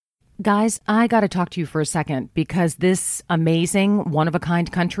Guys, I got to talk to you for a second because this amazing,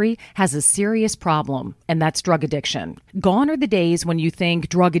 one-of-a-kind country has a serious problem, and that's drug addiction. Gone are the days when you think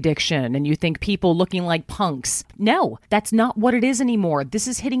drug addiction and you think people looking like punks. No, that's not what it is anymore. This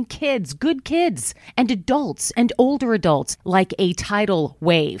is hitting kids, good kids, and adults and older adults like a tidal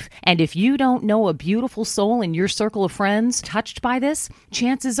wave. And if you don't know a beautiful soul in your circle of friends touched by this,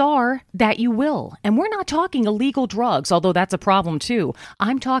 chances are that you will. And we're not talking illegal drugs, although that's a problem too.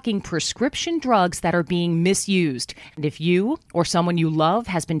 I'm talking prescription drugs that are being misused. And if you or someone you love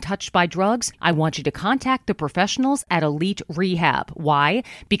has been touched by drugs, I want you to contact the professionals at Elite Rehab. Why?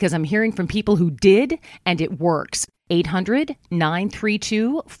 Because I'm hearing from people who did, and it works.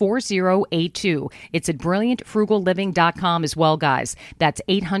 800-932-4082. It's at brilliantfrugalliving.com as well, guys. That's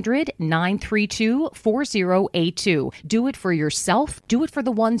 800-932-4082. Do it for yourself. Do it for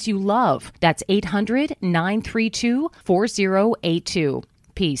the ones you love. That's 800-932-4082.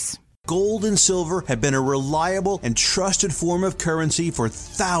 Peace. Gold and silver have been a reliable and trusted form of currency for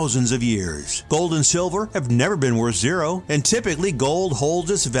thousands of years. Gold and silver have never been worth zero, and typically gold holds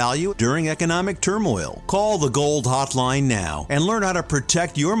its value during economic turmoil. Call the Gold Hotline now and learn how to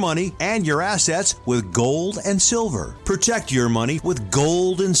protect your money and your assets with gold and silver. Protect your money with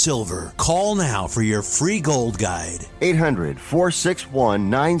gold and silver. Call now for your free gold guide.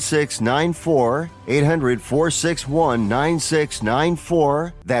 800-461-9694.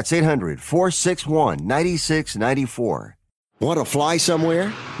 800-461-9694. That's 800-461-9694. Want to fly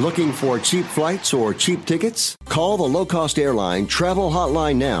somewhere? Looking for cheap flights or cheap tickets? Call the low-cost airline travel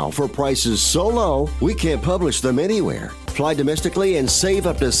hotline now for prices so low we can't publish them anywhere. Fly domestically and save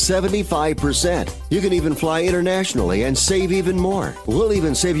up to 75%. You can even fly internationally and save even more. We'll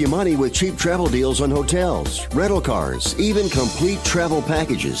even save you money with cheap travel deals on hotels, rental cars, even complete travel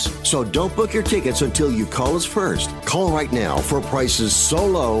packages. So don't book your tickets until you call us first. Call right now for prices so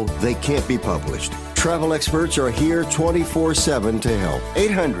low they can't be published. Travel experts are here 24/7 to help.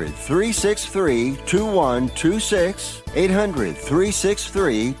 800-363-2126.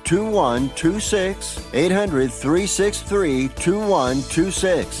 800-363-2126.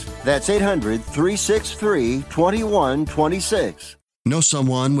 800-363-2126. That's 800-363-2126. Know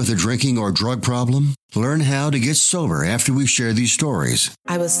someone with a drinking or drug problem? Learn how to get sober after we share these stories.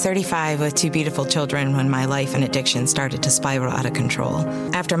 I was 35 with two beautiful children when my life and addiction started to spiral out of control.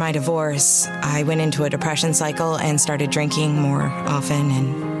 After my divorce, I went into a depression cycle and started drinking more often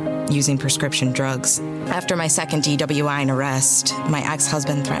and using prescription drugs. After my second DWI and arrest, my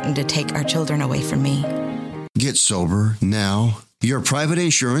ex-husband threatened to take our children away from me. Get sober now. Your private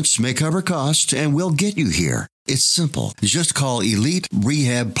insurance may cover costs and we'll get you here. It's simple. Just call Elite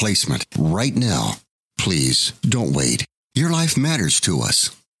Rehab Placement right now. Please, don't wait. Your life matters to us.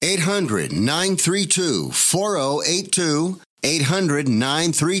 800-932-4082.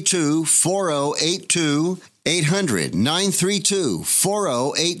 800-932-4082.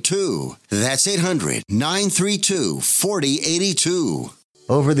 800-932-4082. That's 800-932-4082.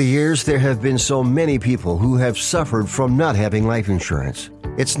 Over the years, there have been so many people who have suffered from not having life insurance.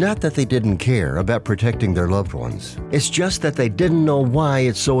 It's not that they didn't care about protecting their loved ones. It's just that they didn't know why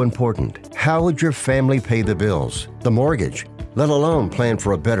it's so important. How would your family pay the bills, the mortgage, let alone plan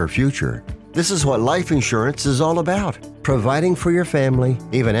for a better future? This is what life insurance is all about. Providing for your family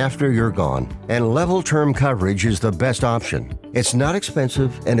even after you're gone. And level term coverage is the best option. It's not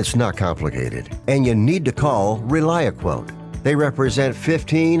expensive and it's not complicated. And you need to call ReliaQuote. They represent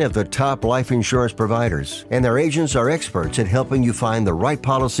 15 of the top life insurance providers, and their agents are experts at helping you find the right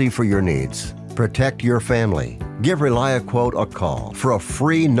policy for your needs. Protect your family. Give ReliaQuote a call for a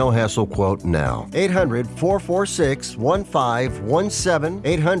free no-hassle quote now. 800-446-1517.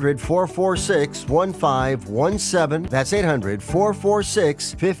 800-446-1517. That's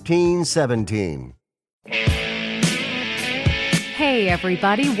 800-446-1517. Hey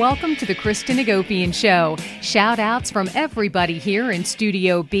everybody, welcome to the Kristen Hagopian Show. Shout outs from everybody here in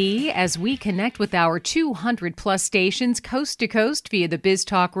Studio B as we connect with our 200 plus stations coast to coast via the Biz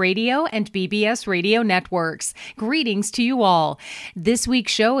Talk Radio and BBS Radio networks. Greetings to you all. This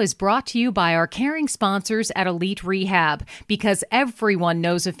week's show is brought to you by our caring sponsors at Elite Rehab, because everyone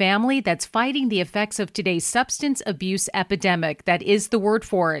knows a family that's fighting the effects of today's substance abuse epidemic. That is the word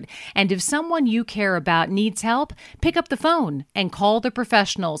for it. And if someone you care about needs help, pick up the phone and call the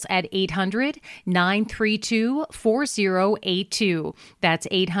professionals at 800-932-4082. That's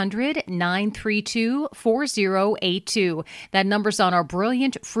 800-932-4082. That number's on our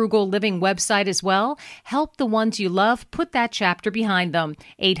Brilliant Frugal Living website as well. Help the ones you love. Put that chapter behind them.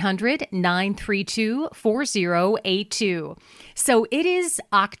 800-932-4082. So it is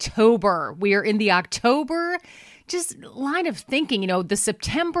October. We are in the October just line of thinking, the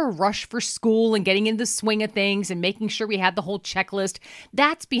September rush for school and getting into the swing of things and making sure we had the whole checklist,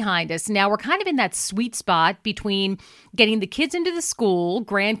 that's behind us. Now we're kind of in that sweet spot between getting the kids into the school,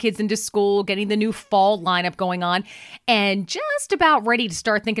 grandkids into school, getting the new fall lineup going on, and just about ready to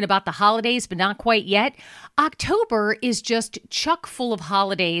start thinking about the holidays, but not quite yet. October is just chock full of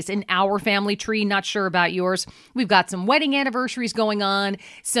holidays in our family tree. Not sure about yours. We've got some wedding anniversaries going on,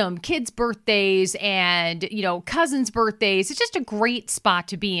 some kids' birthdays, and, cousins' birthdays. It's just a great spot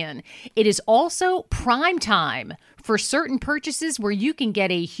to be in. It is also prime time for certain purchases where you can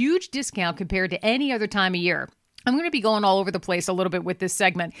get a huge discount compared to any other time of year. I'm going to be going all over the place a little bit with this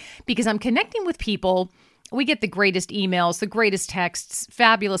segment because I'm connecting with people. We get the greatest emails, the greatest texts,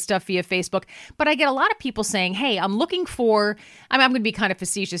 fabulous stuff via Facebook. But I get a lot of people saying, hey, I'm going to be kind of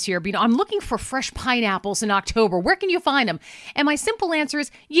facetious here, but I'm looking for fresh pineapples in October. Where can you find them? And my simple answer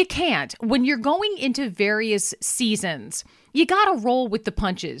is you can't. When you're going into various seasons, you got to roll with the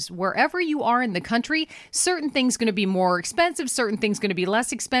punches. Wherever you are in the country, certain things going to be more expensive, certain things going to be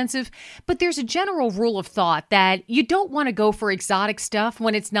less expensive. But there's a general rule of thought that you don't want to go for exotic stuff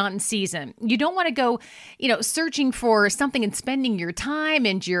when it's not in season. You don't want to go, searching for something and spending your time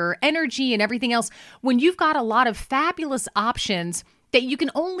and your energy and everything else when you've got a lot of fabulous options that you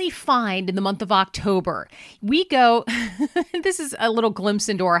can only find in the month of October. We go, this is a little glimpse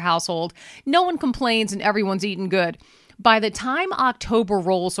into our household. No one complains and everyone's eating good. By the time October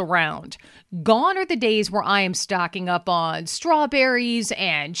rolls around, gone are the days where I am stocking up on strawberries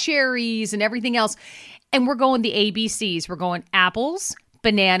and cherries and everything else. And we're going the ABCs. We're going apples,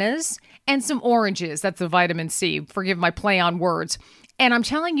 bananas, and some oranges. That's the vitamin C. Forgive my play on words. And I'm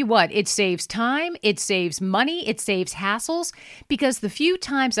telling you what, it saves time, it saves money, it saves hassles, because the few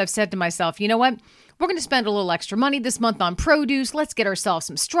times I've said to myself, you know what? We're going to spend a little extra money this month on produce. Let's get ourselves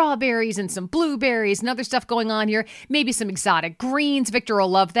some strawberries and some blueberries and other stuff going on here. Maybe some exotic greens. Victor will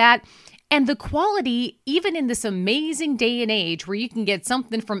love that. And the quality, even in this amazing day and age where you can get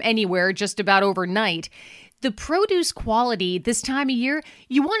something from anywhere just about overnight, the produce quality this time of year,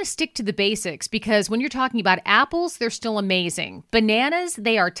 you want to stick to the basics because when you're talking about apples, they're still amazing. Bananas,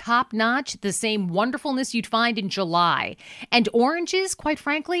 they are top notch, the same wonderfulness you'd find in July. And oranges, quite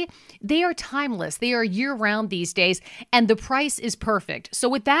frankly, they are timeless. They are year round these days, and the price is perfect. So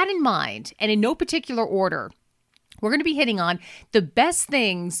with that in mind, and in no particular order, we're going to be hitting on the best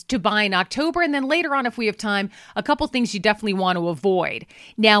things to buy in October, and then later on, if we have time, a couple things you definitely want to avoid.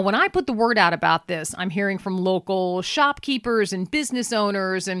 Now, when I put the word out about this, I'm hearing from local shopkeepers and business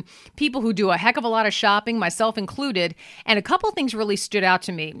owners and people who do a heck of a lot of shopping, myself included, and a couple things really stood out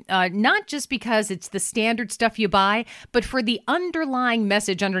to me. Not just because it's the standard stuff you buy, but for the underlying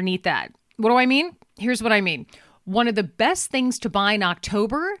message underneath that. What do I mean? Here's what I mean. One of the best things to buy in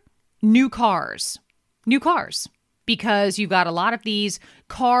October, new cars. New cars. Because you've got a lot of these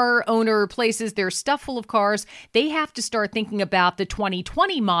car owner places, they're stuffed full of cars. They have to start thinking about the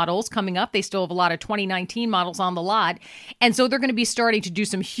 2020 models coming up. They still have a lot of 2019 models on the lot. And so they're going to be starting to do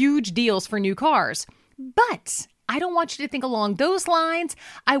some huge deals for new cars. But I don't want you to think along those lines.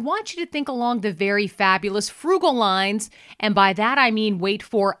 I want you to think along the very fabulous frugal lines. And by that, I mean wait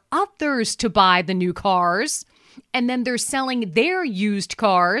for others to buy the new cars. And then they're selling their used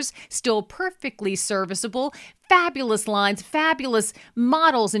cars, still perfectly serviceable, fabulous lines, fabulous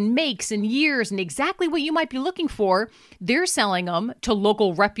models and makes and years and exactly what you might be looking for. They're selling them to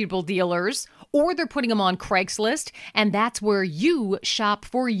local reputable dealers, or they're putting them on Craigslist, and that's where you shop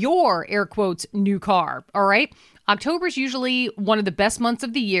for your, air quotes, new car, all right? October is usually one of the best months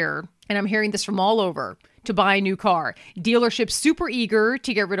of the year, and I'm hearing this from all over, to buy a new car. Dealerships super eager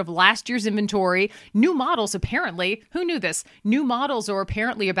to get rid of last year's inventory. New models, apparently, who knew this? New models are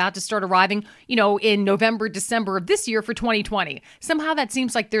apparently about to start arriving, in November, December of this year for 2020. Somehow that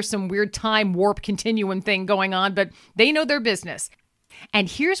seems like there's some weird time warp continuum thing going on, but they know their business. And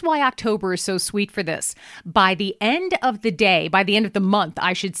here's why October is so sweet for this. By the end of the day, by the end of the month,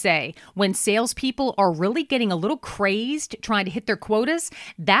 I should say, when salespeople are really getting a little crazed trying to hit their quotas,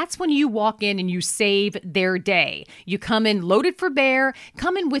 that's when you walk in and you save their day. You come in loaded for bear,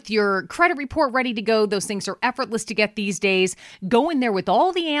 come in with your credit report ready to go. Those things are effortless to get these days. Go in there with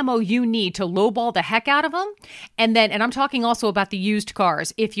all the ammo you need to lowball the heck out of them. And I'm talking also about the used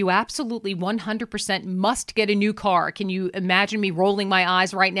cars. If you absolutely 100% must get a new car, can you imagine me rolling my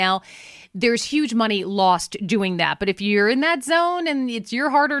eyes right now? There's huge money lost doing that. But if you're in that zone and it's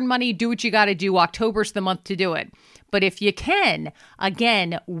your hard-earned money, do what you got to do. October's the month to do it. But if you can,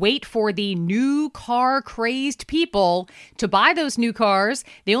 again, wait for the new car crazed people to buy those new cars.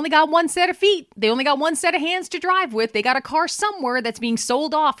 They only got one set of feet. They only got one set of hands to drive with. They got a car somewhere that's being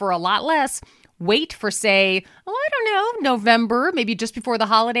sold off for a lot less. Wait for, say, I don't know, November, maybe just before the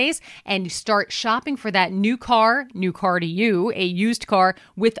holidays, and start shopping for that new car to you, a used car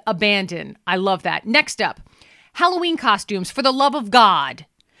with abandon. I love that. Next up, Halloween costumes, for the love of God.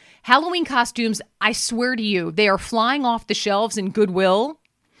 Halloween costumes, I swear to you, they are flying off the shelves in Goodwill,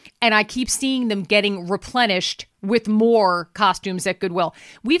 and I keep seeing them getting replenished with more costumes at Goodwill.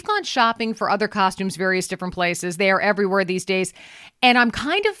 We've gone shopping for other costumes, various different places. They are everywhere these days. And I'm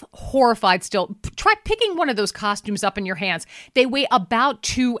kind of horrified still. Try picking one of those costumes up in your hands. They weigh about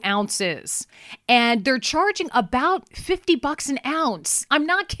 2 ounces. And they're charging about $50 an ounce. I'm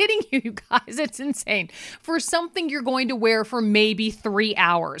not kidding you guys. It's insane. For something you're going to wear for maybe 3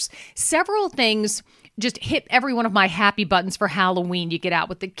 hours. Several things just hit every one of my happy buttons for Halloween. You get out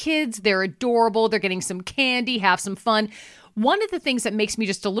with the kids. They're adorable. They're getting some candy, have some fun. One of the things that makes me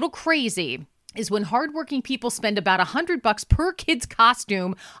just a little crazy is when hardworking people spend about $100 per kid's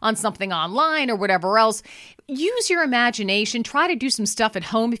costume on something online or whatever else. Use your imagination. Try to do some stuff at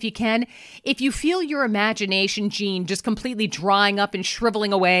home if you can. If you feel your imagination gene just completely drying up and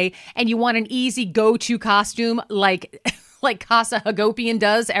shriveling away, and you want an easy go-to costume like Kristen Hagopian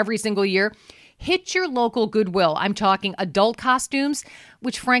does every single year, hit your local Goodwill. I'm talking adult costumes,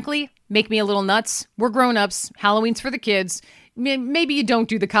 which frankly make me a little nuts. We're grown-ups. Halloween's for the kids. Maybe you don't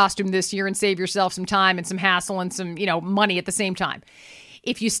do the costume this year and save yourself some time and some hassle and some, money at the same time.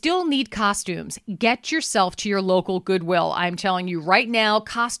 If you still need costumes, get yourself to your local Goodwill. I'm telling you right now,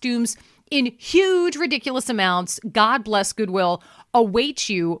 costumes in huge, ridiculous amounts, God bless Goodwill, await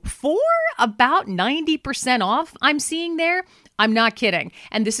you for about 90% off, I'm seeing there. I'm not kidding.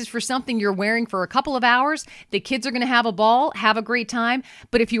 And this is for something you're wearing for a couple of hours. The kids are going to have a ball, have a great time.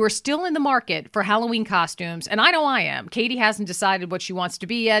 But if you are still in the market for Halloween costumes, and I know I am, Katie hasn't decided what she wants to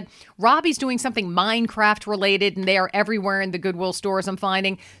be yet. Robbie's doing something Minecraft related, and they are everywhere in the Goodwill stores I'm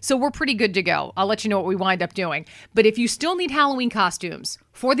finding. So we're pretty good to go. I'll let you know what we wind up doing. But if you still need Halloween costumes,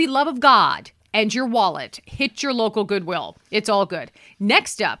 for the love of God and your wallet, hit your local Goodwill. It's all good.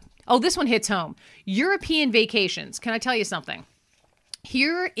 Next up, this one hits home. European vacations. Can I tell you something?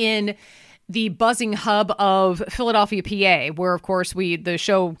 Here in the buzzing hub of Philadelphia, PA, where, of course, the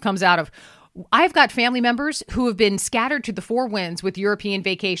show comes out of, I've got family members who have been scattered to the four winds with European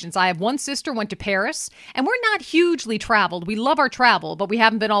vacations. I have one sister went to Paris, and we're not hugely traveled. We love our travel, but we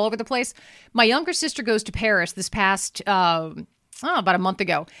haven't been all over the place. My younger sister goes to Paris this past about a month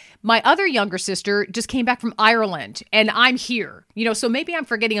ago. My other younger sister just came back from Ireland, and I'm here, so maybe I'm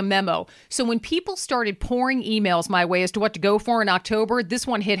forgetting a memo. So when people started pouring emails my way as to what to go for in October, this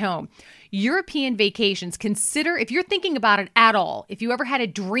one hit home. European vacations, consider, if you're thinking about it at all, if you ever had a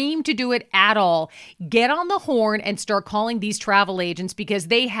dream to do it at all, get on the horn and start calling these travel agents, because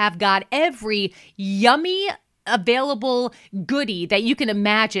they have got every yummy available goodie that you can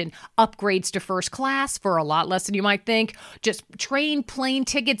imagine. Upgrades to first class for a lot less than you might think. Just plane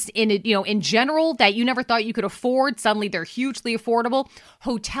tickets in general that you never thought you could afford. Suddenly they're hugely affordable.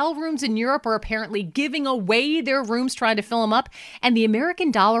 Hotel rooms in Europe are apparently giving away their rooms, trying to fill them up. And the American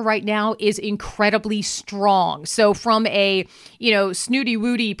dollar right now is incredibly strong. So from a, snooty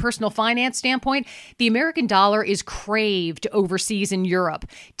woody personal finance standpoint, the American dollar is craved overseas in Europe.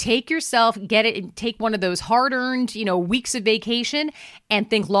 Take yourself, get it, and take one of those hard-earned, weeks of vacation and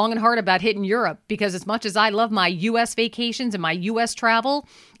think long and hard about hitting Europe, because as much as I love my U.S. vacations and my U.S. travel,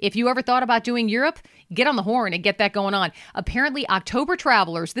 if you ever thought about doing Europe, get on the horn and get that going on. Apparently, October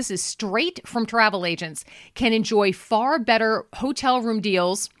travelers, this is straight from travel agents, can enjoy far better hotel room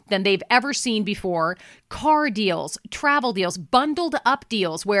deals than they've ever seen before, car deals, travel deals, bundled up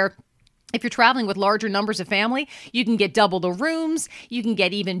deals where if you're traveling with larger numbers of family, you can get double the rooms. You can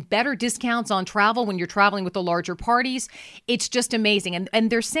get even better discounts on travel when you're traveling with the larger parties. It's just amazing. And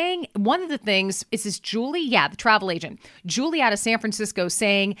they're saying one of the things is this Julie, the travel agent, Julie out of San Francisco,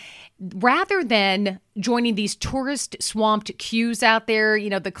 saying rather than joining these tourist swamped queues out there,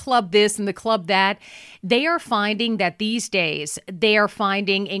 the club this and the club that, they are finding that these days they are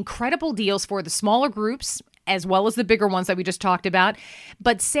finding incredible deals for the smaller groups as well as the bigger ones that we just talked about.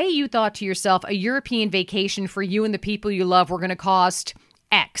 But say you thought to yourself, a European vacation for you and the people you love were going to cost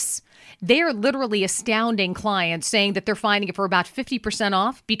X. They are literally astounding clients, saying that they're finding it for about 50%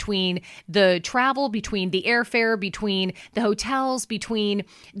 off between the travel, between the airfare, between the hotels,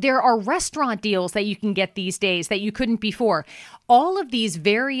 there are restaurant deals that you can get these days that you couldn't before. All of these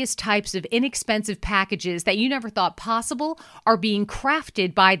various types of inexpensive packages that you never thought possible are being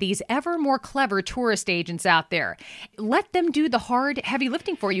crafted by these ever more clever tourist agents out there. Let them do the hard, heavy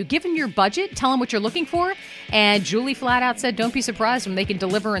lifting for you. Give them your budget, tell them what you're looking for, and Julie flat out said, don't be surprised when they can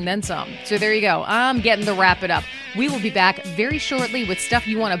deliver and then some. some. So there you go. I'm getting the wrap it up. We will be back very shortly with stuff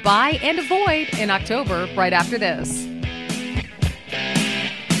you want to buy and avoid in October right after this.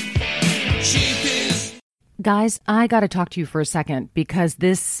 Guys, I got to talk to you for a second because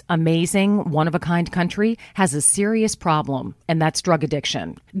this amazing, one-of-a-kind country has a serious problem, and that's drug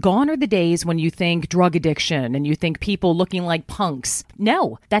addiction. Gone are the days when you think drug addiction and you think people looking like punks.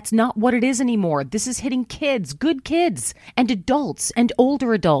 No, that's not what it is anymore. This is hitting kids, good kids, and adults and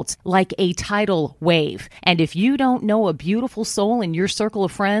older adults like a tidal wave. And if you don't know a beautiful soul in your circle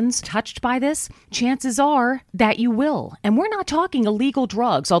of friends touched by this, chances are that you will. And we're not talking illegal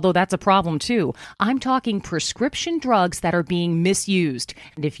drugs, although that's a problem too. I'm talking prescription drugs that are being misused.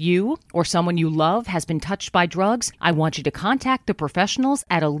 And if you or someone you love has been touched by drugs, I want you to contact the professionals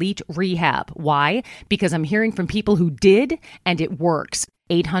at Elite Rehab. Why? Because I'm hearing from people who did, and it works.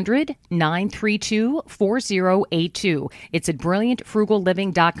 800-932-4082. It's at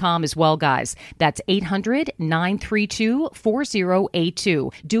brilliantfrugalliving.com as well, guys. That's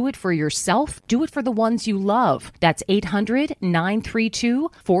 800-932-4082. Do it for yourself. Do it for the ones you love. That's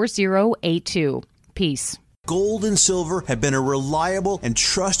 800-932-4082. Peace. Gold and silver have been a reliable and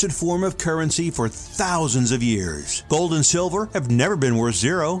trusted form of currency for thousands of years. Gold and silver have never been worth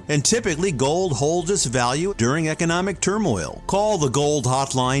zero, and typically gold holds its value during economic turmoil. Call the Gold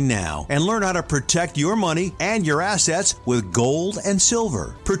Hotline now and learn how to protect your money and your assets with gold and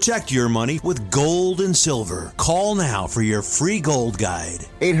silver. Protect your money with gold and silver. Call now for your free gold guide.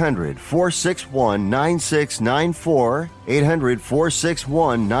 800-461-9694.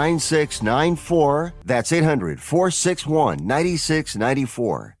 800-461-9694. That's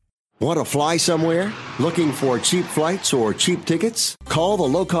 800-461-9694. Want to fly somewhere? Looking for cheap flights or cheap tickets? Call the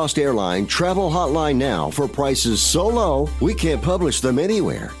low-cost airline travel hotline now for prices so low we can't publish them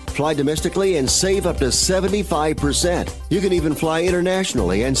anywhere. Fly domestically and save up to 75%. You can even fly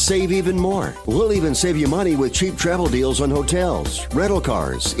internationally and save even more. We'll even save you money with cheap travel deals on hotels, rental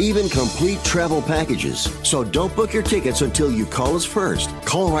cars, even complete travel packages. So don't book your tickets until you call us first.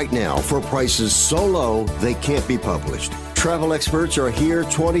 Call right now for prices so low they can't be published. Travel experts are here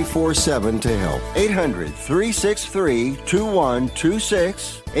 24/7 to help.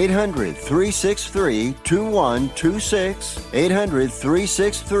 800-363-2126. 800-363-2126.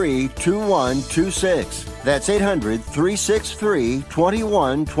 800-363-2126. That's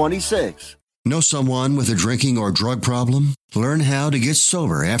 800-363-2126. Know someone with a drinking or drug problem? Learn how to get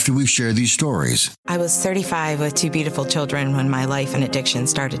sober after we share these stories. I was 35 with two beautiful children when my life and addiction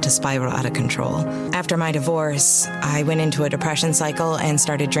started to spiral out of control. After my divorce, I went into a depression cycle and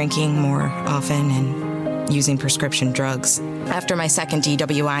started drinking more often and using prescription drugs. After my second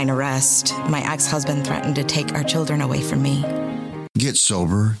DWI and arrest, my ex-husband threatened to take our children away from me. Get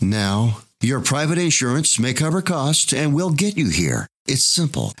sober now. Your private insurance may cover costs and we'll get you here. It's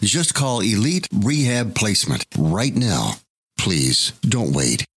simple. Just call Elite Rehab Placement right now. Please don't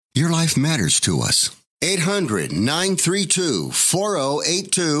wait. Your life matters to us.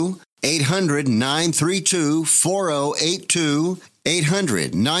 800-932-4082. 800-932-4082.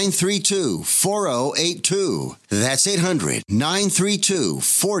 800-932-4082. That's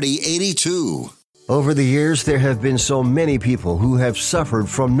 800-932-4082. Over the years, there have been so many people who have suffered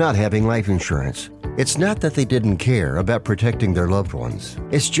from not having life insurance. It's not that they didn't care about protecting their loved ones.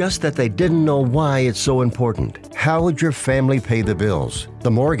 It's just that they didn't know why it's so important. How would your family pay the bills,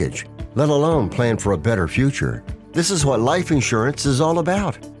 the mortgage, let alone plan for a better future? This is what life insurance is all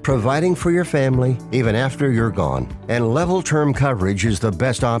about. Providing for your family even after you're gone. And level term coverage is the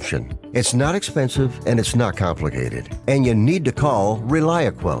best option. It's not expensive and it's not complicated. And you need to call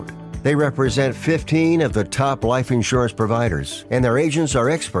ReliaQuote. They represent 15 of the top life insurance providers, and their agents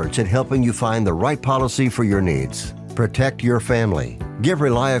are experts at helping you find the right policy for your needs. Protect your family. Give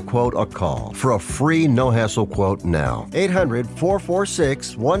ReliaQuote a call for a free no-hassle quote now.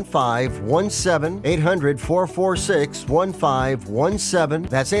 800-446-1517. 800-446-1517.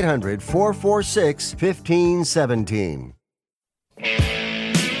 That's 800-446-1517.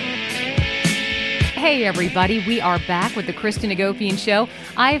 Hey everybody, we are back with the Kristen Hagopian Show.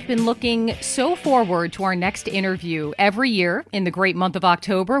 I have been looking so forward to our next interview. Every year in the great month of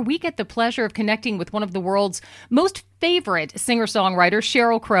October, we get the pleasure of connecting with one of the world's most favorite singer-songwriters,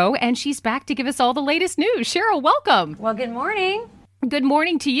 Sheryl Crow, and she's back to give us all the latest news. Sheryl, welcome. Well, good morning. Good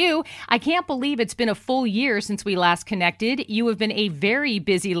morning to you. I can't believe it's been a full year since we last connected. You have been a very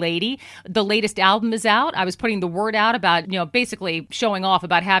busy lady. The latest album is out. I was putting the word out about, basically showing off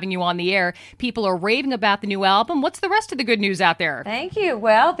about having you on the air. People are raving about the new album. What's the rest of the good news out there? Thank you.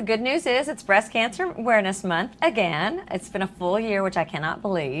 Well, the good news is it's Breast Cancer Awareness Month again. It's been a full year, which I cannot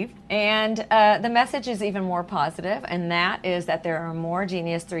believe. And the message is even more positive, and that is that there are more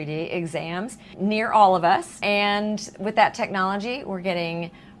Genius 3D exams near all of us. And with that technology, we're getting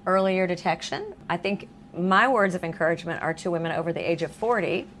earlier detection. I think my words of encouragement are to women over the age of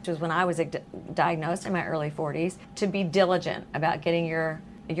 40, which was when I was diagnosed in my early 40s, to be diligent about getting your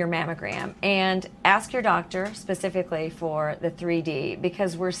mammogram and ask your doctor specifically for the 3D,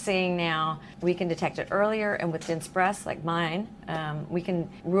 because we're seeing now we can detect it earlier, and with dense breasts like mine, we can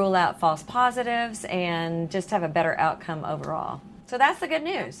rule out false positives and just have a better outcome overall. So that's the good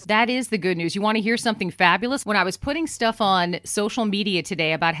news. That is the good news. You want to hear something fabulous? When I was putting stuff on social media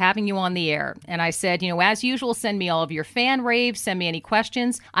today about having you on the air, and I said, as usual, send me all of your fan raves, send me any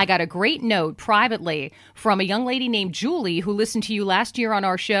questions. I got a great note privately from a young lady named Julie who listened to you last year on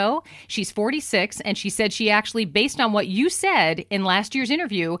our show. She's 46, and she said she actually, based on what you said in last year's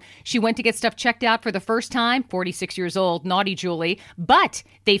interview, she went to get stuff checked out for the first time, 46 years old, naughty Julie, but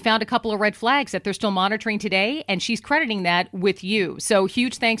they found a couple of red flags that they're still monitoring today, and she's crediting that with you. So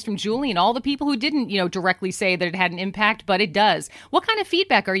huge thanks from Julie and all the people who didn't, directly say that it had an impact, but it does. What kind of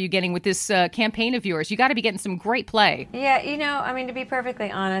feedback are you getting with this campaign of yours? You got to be getting some great play. Yeah, to be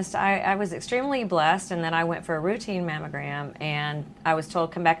perfectly honest, I was extremely blessed in that I went for a routine mammogram, and I was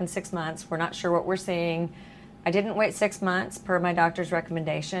told, come back in 6 months. We're not sure what we're seeing. I didn't wait 6 months per my doctor's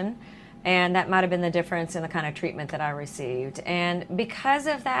recommendation, and that might have been the difference in the kind of treatment that I received. And because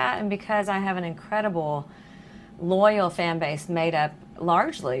of that, and because I have an incredible loyal fan base made up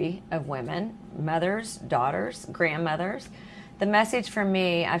largely of women, mothers, daughters, grandmothers, the message for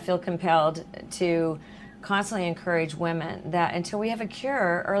me, I feel compelled to constantly encourage women that until we have a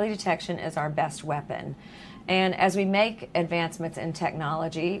cure, early detection is our best weapon. And as we make advancements in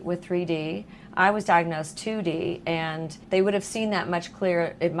technology with 3D, I was diagnosed 2D, and they would have seen that much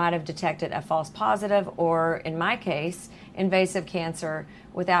clearer. It might have detected a false positive, or in my case, invasive cancer,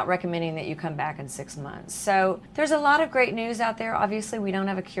 without recommending that you come back in 6 months. So there's a lot of great news out there. Obviously, we don't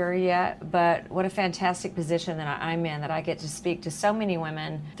have a cure yet, but what a fantastic position that I'm in, that I get to speak to so many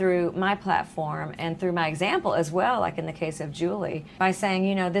women through my platform and through my example as well, like in the case of Julie, by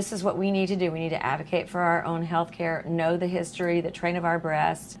saying, this is what we need to do. We need to advocate for our own health care, know the history, the train of our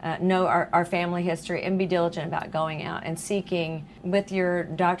breasts, know our family history, and be diligent about going out and seeking, with your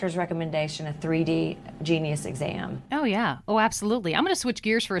doctor's recommendation, a 3D Genius exam. Oh, yeah. Oh, absolutely. I'm going to switch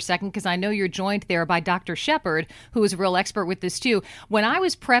gears for a second because I know you're joined there by Dr. Shepard, who is a real expert with this too. When I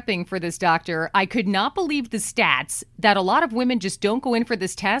was prepping for this, doctor, I could not believe the stats that a lot of women just don't go in for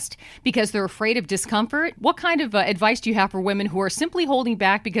this test because they're afraid of discomfort. What kind of advice do you have for women who are simply holding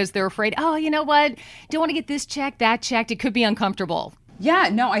back because they're afraid, oh, you know what, don't want to get this checked, that checked, it could be uncomfortable? Yeah,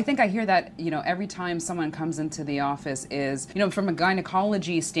 no, I think I hear that, every time someone comes into the office is, from a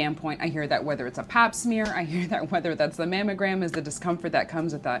gynecology standpoint, I hear that whether it's a pap smear, I hear that whether that's the mammogram, is the discomfort that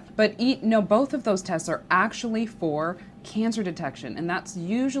comes with that. But, both of those tests are actually for cancer detection, and that's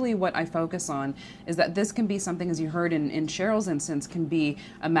usually what I focus on, is that this can be something, as you heard in Cheryl's instance, can be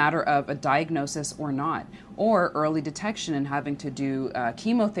a matter of a diagnosis or not, or early detection and having to do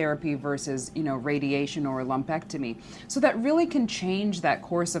chemotherapy versus radiation or a lumpectomy. So that really can change that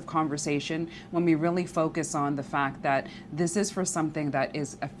course of conversation when we really focus on the fact that this is for something that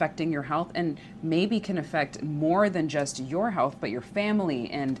is affecting your health and maybe can affect more than just your health but your family.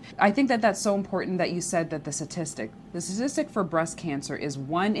 And I think that that's so important that you said that the statistic for breast cancer is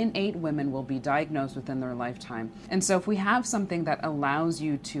 1 in 8 women will be diagnosed within their lifetime. And so if we have something that allows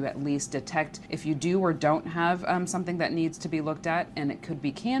you to at least detect if you do or don't have something that needs to be looked at, and it could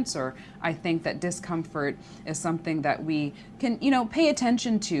be cancer, I think that discomfort is something that we can, pay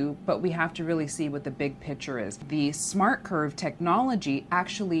attention to, but we have to really see what the big picture is. The Smart Curve technology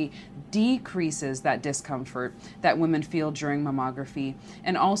actually decreases that discomfort that women feel during mammography.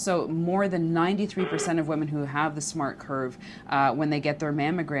 And also more than 93% of women who have the Smart Curve when they get their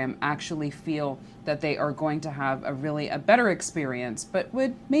mammogram actually feel that they are going to have a better experience, but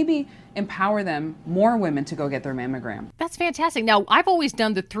would maybe empower them, more women, to go get their mammogram. That's fantastic. Now, I've always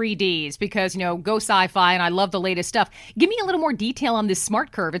done the 3Ds because, go sci-fi and I love the latest stuff. Give me a little more detail on this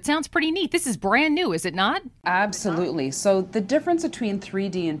smart curve. It sounds pretty neat. This is brand new, is it not? Absolutely. So the difference between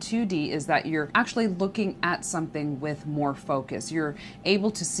 3D and 2D is that you're actually looking at something with more focus. You're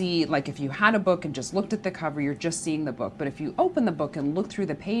able to see, like if you had a book and just looked at the cover, you're just seeing the book. But if you open the book and look through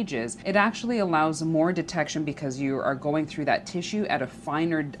the pages, it actually allows more detection because you are going through that tissue at a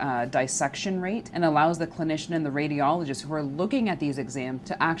finer dissection rate, and allows the clinician and the radiologist who are looking at these exams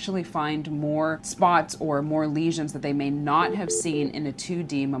to actually find more spots or more lesions that they may not have seen in a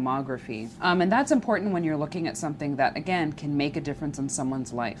 2D mammography. And that's important when you're looking at something that, again, can make a difference in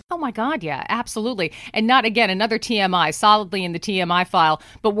someone's life. Oh my God, yeah, absolutely. And not, again, another TMI, solidly in the TMI file,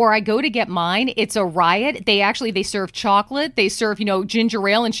 but where I go to get mine, it's a riot. They serve chocolate, they serve, ginger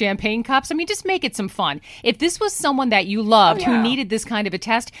ale and champagne cups. I mean, just make it some fun. If this was someone that you loved who needed this kind of a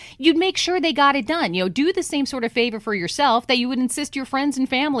test, you'd make sure they got it done. Do the same sort of favor for yourself that you would insist your friends and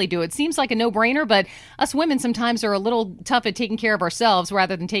family do. It seems like a no-brainer, but us women sometimes are a little tough at taking care of ourselves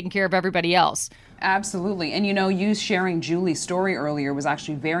rather than taking care of everybody else. Absolutely. And you sharing Julie's story earlier was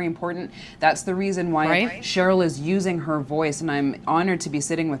actually very important. That's the reason why Cheryl is using her voice, and I'm honored to be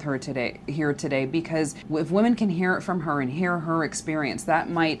sitting with her here today, because if women can hear it from her and hear her experience, that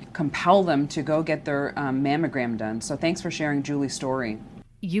might compel them to go get their mammogram done. So thanks for sharing Julie's story.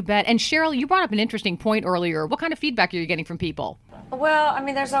 You bet. And Cheryl, you brought up an interesting point earlier. What kind of feedback are you getting from people? Well,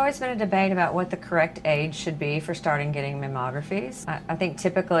 there's always been a debate about what the correct age should be for starting getting mammographies. I think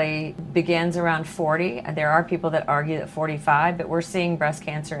typically begins around 40. There are people that argue that 45, but we're seeing breast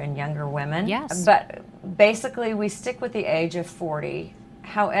cancer in younger women. Yes. But basically, we stick with the age of 40.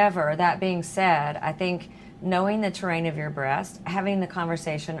 However, that being said, I think knowing the terrain of your breast, having the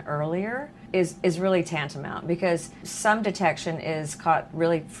conversation earlier is really tantamount, because some detection is caught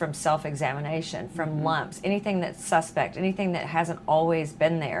really from self-examination, from lumps, anything that's suspect, anything that hasn't always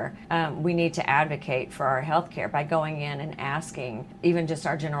been there. We need to advocate for our healthcare by going in and asking, even just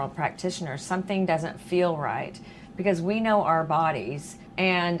our general practitioners, something doesn't feel right, because we know our bodies.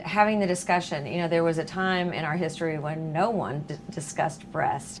 And having the discussion, there was a time in our history when no one discussed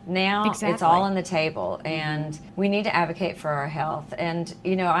breast. Now It's all on the table, and we need to advocate for our health. And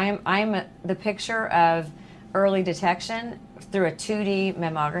I'm the picture of early detection through a 2D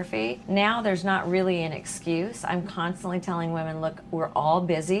mammography. Now there's not really an excuse. I'm constantly telling women, look, we're all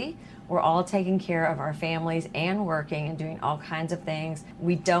busy. We're all taking care of our families and working and doing all kinds of things.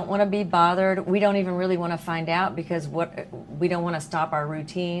 We don't want to be bothered. We don't even really want to find out, because we don't want to stop our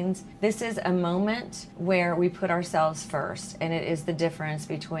routines. This is a moment where we put ourselves first, and it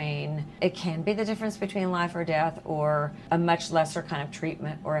can be the difference between life or death, or a much lesser kind of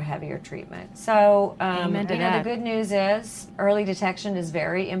treatment or a heavier treatment. So, the good news is early detection is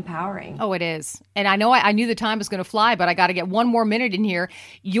very empowering. Oh, it is. And I know I knew the time was going to fly, but I got to get one more minute in here.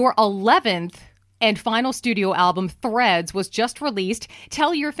 Your 11th and final studio album, Threads, was just released.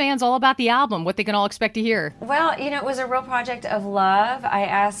 Tell your fans all about the album, what they can all expect to hear. Well, it was a real project of love. I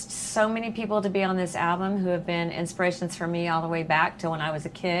asked so many people to be on this album who have been inspirations for me all the way back to when I was a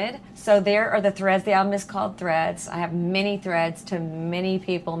kid. So there are the threads. The album is called Threads. I have many threads to many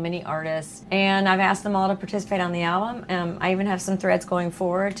people, many artists, and I've asked them all to participate on the album. I even have some threads going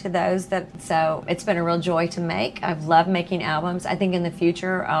forward to those so it's been a real joy to make. I've loved making albums. I think in the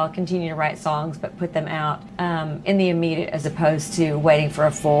future I'll continue to write songs, but put them out in the immediate, as opposed to waiting for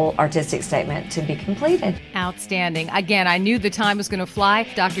a full artistic statement to be completed. Outstanding. Again, I knew the time was going to fly.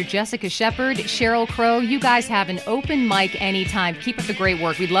 Dr. Jessica Shepard, Sheryl Crow, you guys have an open mic anytime. Keep up the great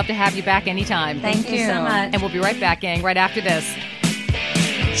work. We'd love to have you back anytime. Thank you so much. And we'll be right back, gang, right after this.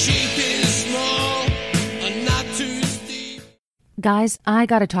 Cheap is small, not too steep. Guys, I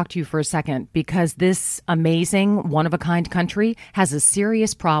got to talk to you for a second, because this amazing, one-of-a-kind country has a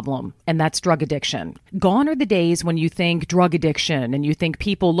serious problem, and that's drug addiction. Gone are the days when you think drug addiction and you think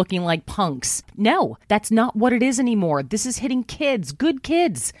people looking like punks. No, that's not what it is anymore. This is hitting kids, good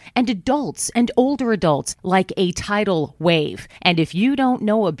kids, and adults and older adults like a tidal wave. And if you don't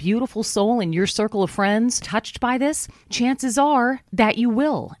know a beautiful soul in your circle of friends touched by this, chances are that you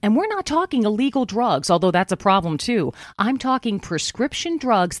will. And we're not talking illegal drugs, although that's a problem too. I'm talking prescription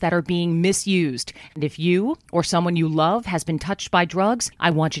drugs that are being misused. And if you or someone you love has been touched by drugs,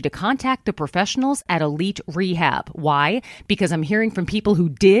 I want you to contact the professionals at Elite Rehab. Why? Because I'm hearing from people who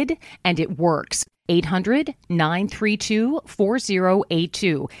did, and it works.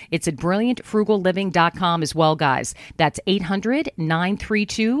 800-932-4082. It's at brilliantfrugalliving.com as well, guys. That's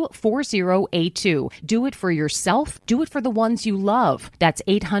 800-932-4082. Do it for yourself. Do it for the ones you love. That's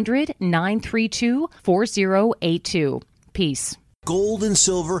 800-932-4082. Peace. Gold and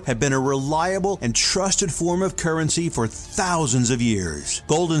silver have been a reliable and trusted form of currency for thousands of years.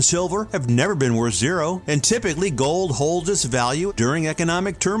 Gold and silver have never been worth zero, and typically gold holds its value during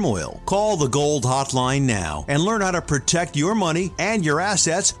economic turmoil. Call the Gold Hotline now and learn how to protect your money and your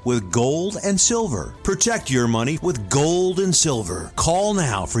assets with gold and silver. Protect your money with gold and silver. Call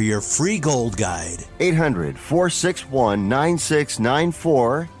now for your free gold guide.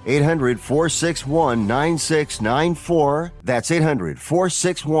 800-461-9694. 800-461-9694. That's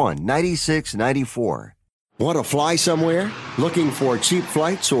 800-461-9694. Want to fly somewhere? Looking for cheap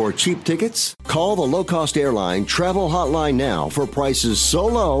flights or cheap tickets? Call the low-cost airline travel hotline now for prices so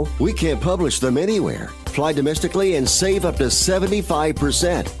low we can't publish them anywhere. Fly domestically and save up to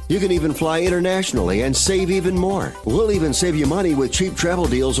 75%. You can even fly internationally and save even more. We'll even save you money with cheap travel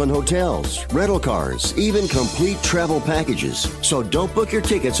deals on hotels, rental cars, even complete travel packages. So don't book your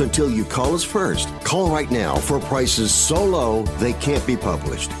tickets until you call us first. Call right now for prices so low they can't be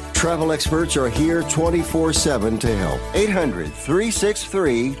published. Travel experts are here 24/7 to help.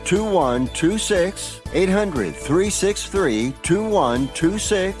 800-363-2126.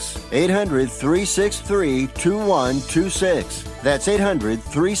 800-363-2126. 800-363-2126. That's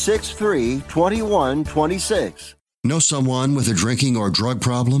 800-363-2126. Know someone with a drinking or drug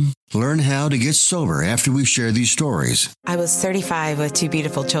problem? Learn how to get sober after we share these stories. I was 35 with two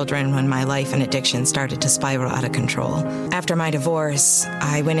beautiful children when my life and addiction started to spiral out of control. After my divorce,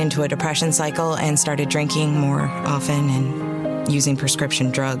 I went into a depression cycle and started drinking more often and using prescription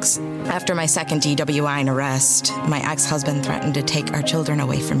drugs. After my second DWI and arrest, my ex-husband threatened to take our children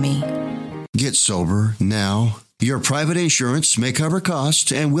away from me. Get sober now. Your private insurance may cover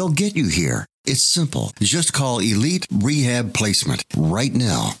costs and we'll get you here. It's simple. Just call Elite Rehab Placement right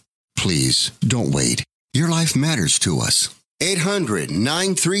now. Please don't wait. Your life matters to us.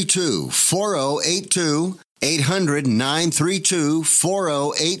 800-932-4082.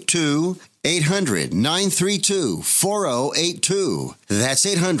 800-932-4082. 800-932-4082. That's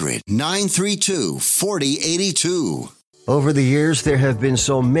 800-932-4082. Over the years, there have been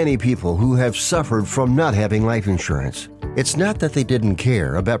so many people who have suffered from not having life insurance. It's not that they didn't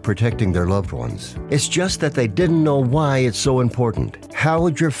care about protecting their loved ones. It's just that they didn't know why it's so important. How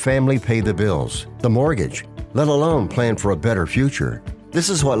would your family pay the bills, the mortgage, let alone plan for a better future? This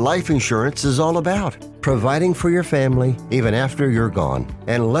is what life insurance is all about. Providing for your family even after you're gone.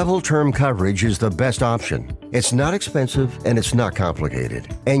 And level term coverage is the best option. It's not expensive and it's not complicated.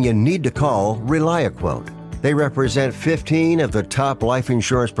 And you need to call ReliaQuote. They represent 15 of the top life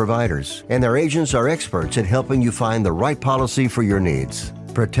insurance providers, and their agents are experts at helping you find the right policy for your needs.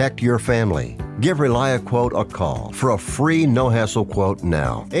 Protect your family. Give ReliaQuote a call for a free no-hassle quote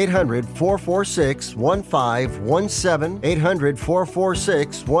now. 800-446-1517.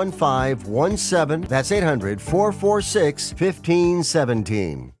 800-446-1517. That's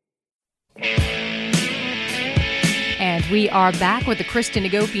 800-446-1517. And we are back with the Kristen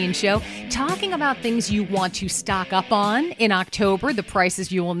Hagopian Show, talking about things you want to stock up on in October, the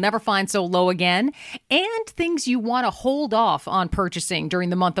prices you will never find so low again, and things you want to hold off on purchasing during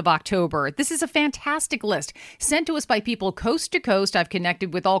the month of October. This is a fantastic list sent to us by people coast to coast. I've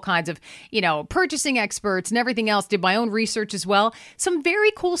connected with all kinds of, purchasing experts and everything else, did my own research as well. Some very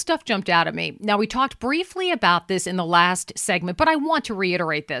cool stuff jumped out at me. Now, we talked briefly about this in the last segment, but I want to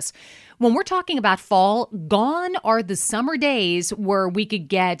reiterate this. When we're talking about fall, gone are the summer days where we could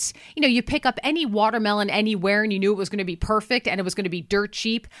get, you pick up any watermelon anywhere and you knew it was going to be perfect and it was going to be dirt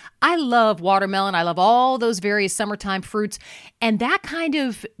cheap. I love watermelon. I love all those various summertime fruits. And that kind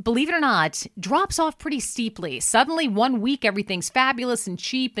of, believe it or not, drops off pretty steeply. Suddenly, 1 week, everything's fabulous and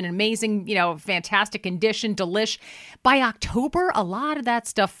cheap and amazing, fantastic condition, delish. By October, a lot of that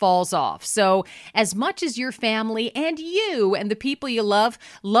stuff falls off. So as much as your family and you and the people you love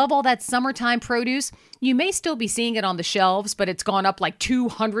all that summertime produce, you may still be seeing it on the shelves, but it's gone up like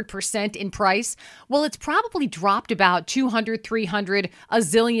 200% in price. Well, it's probably dropped about 200, 300, a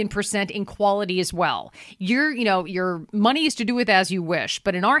zillion percent in quality as well. Your money is to do with as you wish.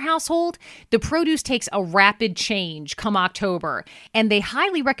 But in our household, the produce takes a rapid change come October. And they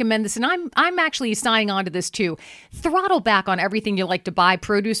highly recommend this. And I'm actually signing on to this too. Throttle back on everything you like to buy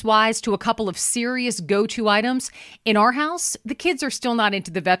produce-wise to a couple of serious go-to items. In our house, the kids are still not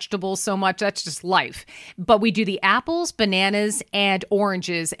into the vegetables so much. That's just life. But we do the apples, bananas, and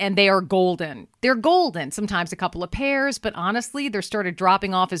oranges, and they are golden. They're golden. Sometimes a couple of pears, but honestly, they're started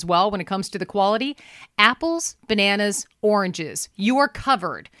dropping off as well when it comes to the quality. Apples, bananas, oranges. You are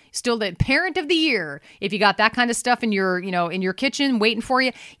covered. Still the parent of the year. If you got that kind of stuff in your, in your kitchen waiting for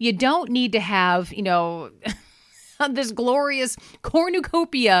you, you don't need to have, this glorious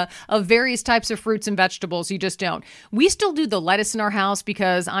cornucopia of various types of fruits and vegetables. You just don't. We still do the lettuce in our house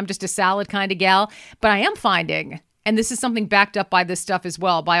because I'm just a salad kind of gal, but I am finding, and this is something backed up by this stuff as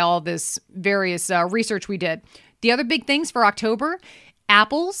well, by all this various research we did. The other big things for October: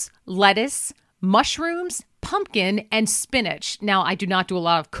 apples, lettuce, mushrooms, pumpkin, and spinach. Now, I do not do a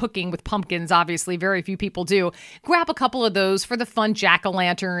lot of cooking with pumpkins. Obviously, very few people do. Grab a couple of those for the fun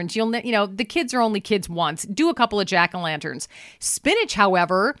jack-o'-lanterns. The kids are only kids once. Do a couple of jack-o'-lanterns. Spinach,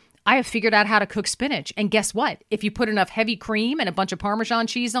 however, I have figured out how to cook spinach. And guess what? If you put enough heavy cream and a bunch of Parmesan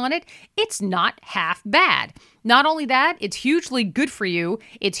cheese on it, it's not half bad. Not only that, it's hugely good for you.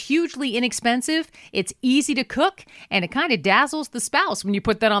 It's hugely inexpensive. It's easy to cook, and it kind of dazzles the spouse when you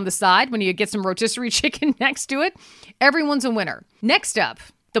put that on the side, when you get some rotisserie chicken next to it. Everyone's a winner. Next up,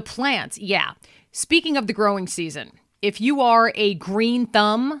 the plants. Yeah. Speaking of the growing season, if you are a green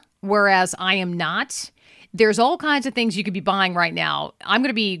thumb, whereas I am not, there's all kinds of things you could be buying right now. I'm going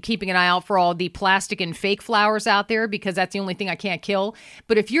to be keeping an eye out for all the plastic and fake flowers out there because that's the only thing I can't kill.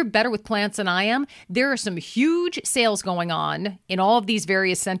 But if you're better with plants than I am, there are some huge sales going on in all of these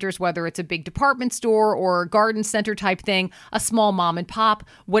various centers, whether it's a big department store or garden center type thing, a small mom and pop,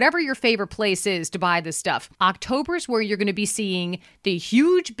 whatever your favorite place is to buy this stuff. October's where you're going to be seeing the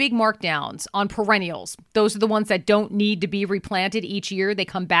huge big markdowns on perennials. Those are the ones that don't need to be replanted each year. They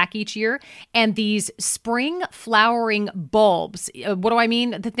come back each year. And these spring flowering bulbs. What do I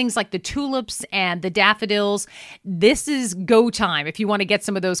mean? The things like the tulips and the daffodils. This is go time if you want to get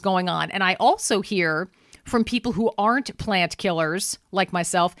some of those going on. And I also hear from people who aren't plant killers like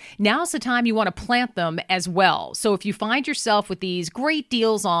myself, now's the time you want to plant them as well. So if you find yourself with these great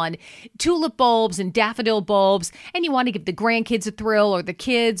deals on tulip bulbs and daffodil bulbs, and you want to give the grandkids a thrill, or the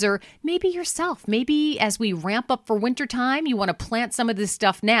kids, or maybe yourself, maybe as we ramp up for wintertime, you want to plant some of this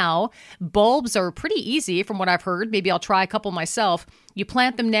stuff now. Bulbs are pretty easy from what I've heard. Maybe I'll try a couple myself. You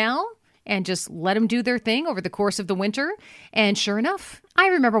plant them now and just let them do their thing over the course of the winter. And sure enough, I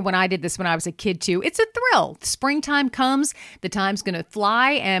remember when I did this when I was a kid too. It's a thrill. Springtime comes, the time's going to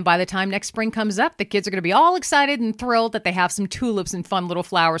fly, and by the time next spring comes up, the kids are going to be all excited and thrilled that they have some tulips and fun little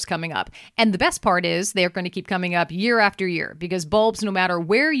flowers coming up. And the best part is they're going to keep coming up year after year because bulbs, no matter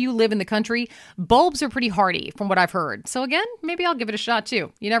where you live in the country, bulbs are pretty hardy from what I've heard. So again, maybe I'll give it a shot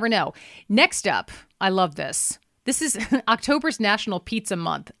too. You never know. Next up, I love this. This is October's National Pizza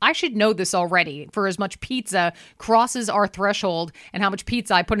Month. I should know this already, for as much pizza crosses our threshold and how much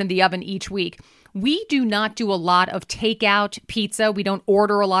pizza I put in the oven each week. We do not do a lot of takeout pizza. We don't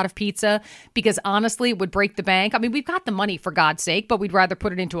order a lot of pizza because honestly, it would break the bank. I mean, we've got the money for God's sake, but we'd rather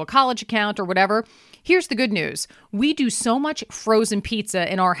put it into a college account or whatever. Here's the good news. We do so much frozen pizza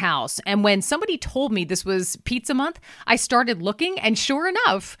in our house. And when somebody told me this was pizza month, I started looking, and sure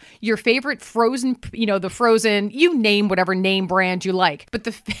enough, your favorite frozen, the frozen, you name whatever name brand you like,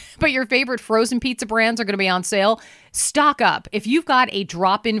 but your favorite frozen pizza brands are going to be on sale. Stock up. If you've got a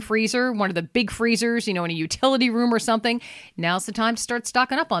drop-in freezer, one of the big freezers, in a utility room or something, now's the time to start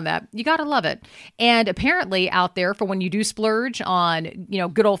stocking up on that. You got to love it. And apparently out there, for when you do splurge on,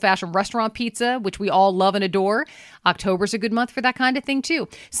 good old-fashioned restaurant pizza, which we all love and adore, October's a good month for that kind of thing too.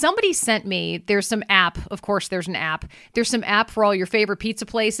 Somebody sent me, there's some app, of course there's an app. There's some app for all your favorite pizza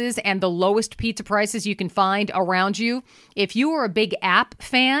places and the lowest pizza prices you can find around you. If you are a big app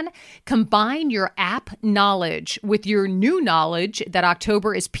fan, combine your app knowledge with your new knowledge that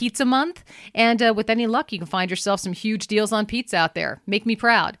October is pizza month. And with any luck, you can find yourself some huge deals on pizza out there. Make me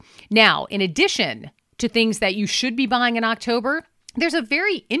proud. Now, in addition to things that you should be buying in October, there's a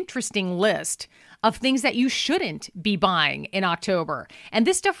very interesting list of things that you shouldn't be buying in October. And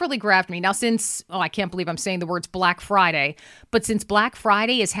this stuff really grabbed me. Now, since, I can't believe I'm saying the words Black Friday, but since Black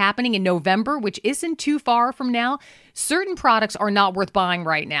Friday is happening in November, which isn't too far from now, certain products are not worth buying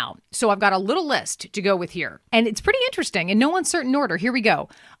right now. So I've got a little list to go with here. And it's pretty interesting in no uncertain order. Here we go.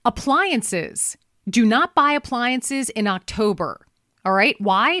 Appliances. Do not buy appliances in October. All right.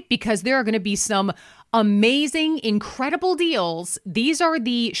 Why? Because there are going to be some amazing, incredible deals. These are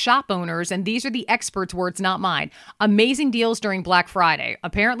the shop owners and these are the experts' words, not mine. Amazing deals during Black Friday.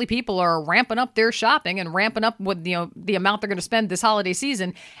 Apparently people are ramping up their shopping and ramping up with the amount they're going to spend this holiday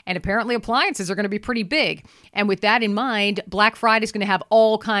season. And apparently appliances are going to be pretty big. And with that in mind, Black Friday is going to have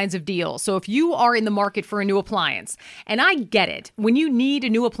all kinds of deals. So if you are in the market for a new appliance, and I get it, when you need a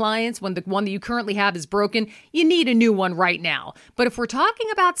new appliance, when the one that you currently have is broken, you need a new one right now. But if we're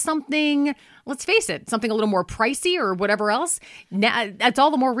talking about something, let's face it, it? Something a little more pricey or whatever else? Now, that's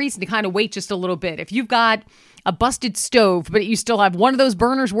all the more reason to kind of wait just a little bit. If you've got a busted stove, but you still have one of those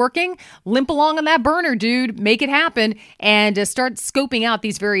burners working, limp along on that burner, dude. Make it happen and start scoping out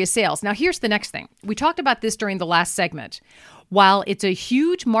these various sales. Now, here's the next thing. We talked about this during the last segment. While it's a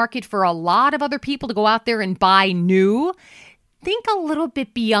huge market for a lot of other people to go out there and buy new, think a little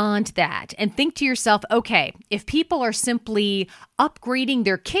bit beyond that and think to yourself, okay, if people are simply upgrading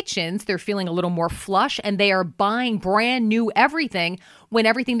their kitchens, they're feeling a little more flush and they are buying brand new everything when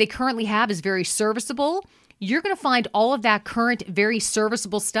everything they currently have is very serviceable, you're going to find all of that current, very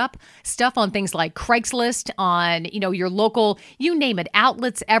serviceable stuff on things like Craigslist, on, your local, you name it,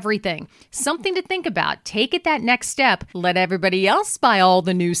 outlets, everything. Something to think about. Take it that next step. Let everybody else buy all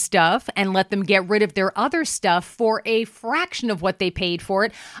the new stuff and let them get rid of their other stuff for a fraction of what they paid for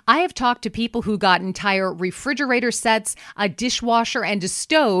it. I have talked to people who got entire refrigerator sets, a dishwasher, and a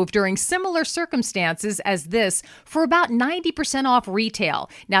stove during similar circumstances as this for about 90% off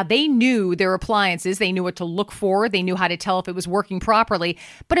retail. Now, they knew their appliances. They knew what to look for. They knew how to tell if it was working properly.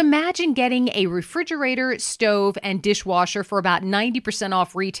 But imagine getting a refrigerator, stove, and dishwasher for about 90%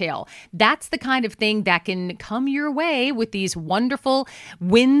 off retail. That's the kind of thing that can come your way with these wonderful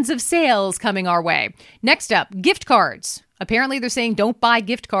winds of sales coming our way. Next up, gift cards. Apparently, they're saying don't buy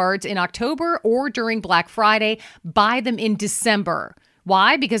gift cards in October or during Black Friday. Buy them in December.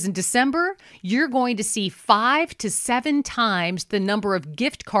 Why? Because in December, you're going to see 5 to 7 times the number of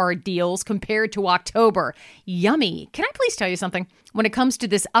gift card deals compared to October. Yummy. Can I please tell you something? When it comes to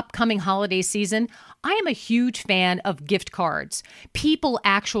this upcoming holiday season, I am a huge fan of gift cards. People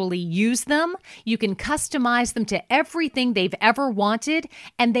actually use them. You can customize them to everything they've ever wanted,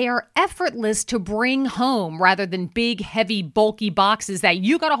 and they are effortless to bring home rather than big, heavy, bulky boxes that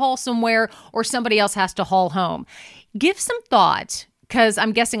you got to haul somewhere or somebody else has to haul home. Give some thought, because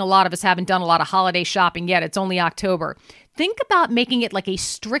I'm guessing a lot of us haven't done a lot of holiday shopping yet. It's only October. Think about making it like a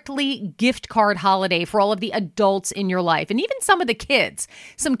strictly gift card holiday for all of the adults in your life and even some of the kids.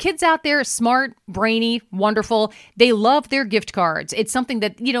 Some kids out there, smart, brainy, wonderful. They love their gift cards. It's something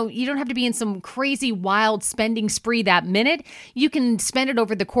that, you don't have to be in some crazy, wild spending spree that minute. You can spend it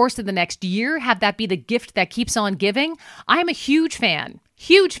over the course of the next year, have that be the gift that keeps on giving. I'm a huge fan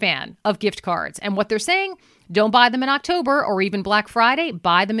of gift cards. And what they're saying, don't buy them in October or even Black Friday.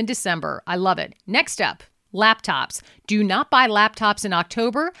 Buy them in December. I love it. Next up, laptops. Do not buy laptops in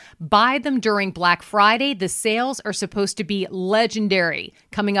October. Buy them during Black Friday. The sales are supposed to be legendary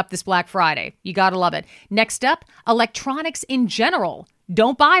coming up this Black Friday. You got to love it. Next up, electronics in general.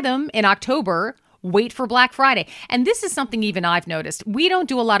 Don't buy them in October. Wait for Black Friday. And this is something even I've noticed. We don't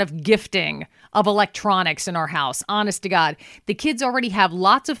do a lot of gifting of electronics in our house, honest to God. The kids already have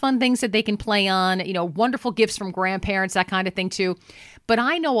lots of fun things that they can play on, wonderful gifts from grandparents, that kind of thing too. But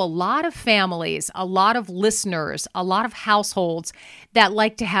I know a lot of families, a lot of listeners, a lot of households that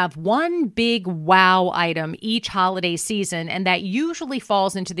like to have one big wow item each holiday season, and that usually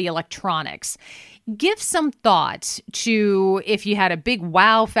falls into the electronics. Give some thought to if you had a big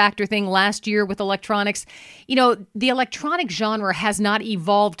wow factor thing last year with electronics. The electronic genre has not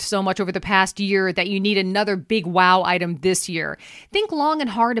evolved so much over the past year that you need another big wow item this year. Think long and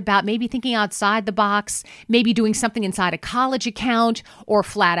hard about maybe thinking outside the box, maybe doing something inside a college account or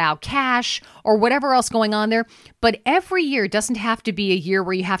flat out cash or whatever else going on there. But every year doesn't have to be a year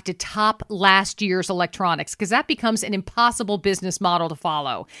where you have to top last year's electronics, because that becomes an impossible business model to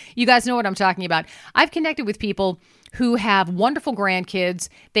follow. You guys know what I'm talking about. I've connected with people who have wonderful grandkids.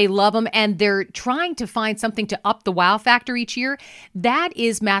 They love them, and they're trying to find something to up the wow factor each year. That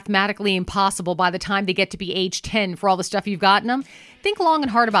is mathematically impossible by the time they get to be age 10 for all the stuff you've gotten them. Think long and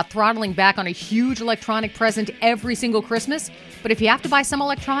hard about throttling back on a huge electronic present every single Christmas. But if you have to buy some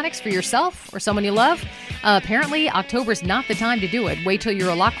electronics for yourself or someone you love, apparently October's not the time to do it. Wait till you're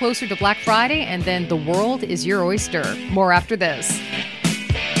a lot closer to Black Friday, and then the world is your oyster. More after this.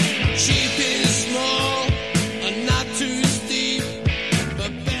 Cheap is small, not too steep,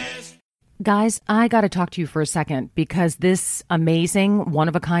 but best. Guys, I got to talk to you for a second, because this amazing,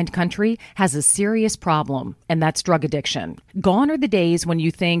 one-of-a-kind country has a serious problem, and that's drug addiction. Gone are the days when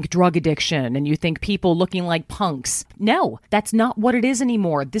you think drug addiction and you think people looking like punks. No, that's not what it is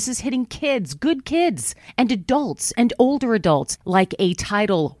anymore. This is hitting kids, good kids, and adults and older adults like a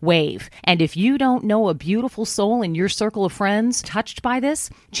tidal wave. And if you don't know a beautiful soul in your circle of friends touched by this,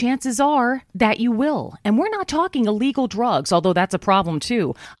 chances are that you will. And we're not talking illegal drugs, although that's a problem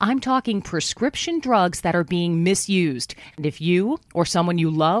too. I'm talking prescription drugs that are being misused. And if you or someone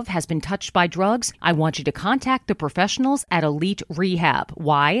you love has been touched by drugs, I want you to contact the professionals at Elite Rehab.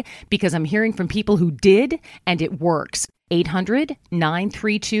 Why? Because I'm hearing from people who did, and it works.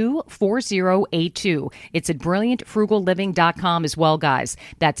 800-932-4082. It's at brilliantfrugalliving.com as well, guys.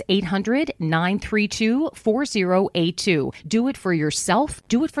 That's 800-932-4082. Do it for yourself.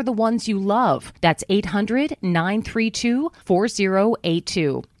 Do it for the ones you love. That's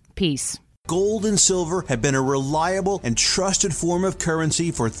 800-932-4082. Peace. Gold and silver have been a reliable and trusted form of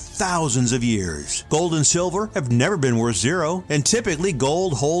currency for thousands of years. Gold and silver have never been worth zero, and typically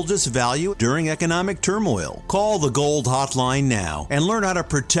gold holds its value during economic turmoil. Call the Gold Hotline now and learn how to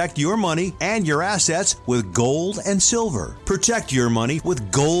protect your money and your assets with gold and silver. Protect your money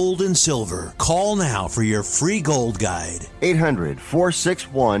with gold and silver. Call now for your free gold guide.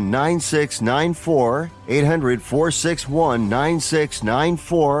 800-461-9694.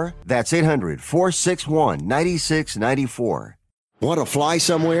 800-461-9694. That's 800-461-9694. Want to fly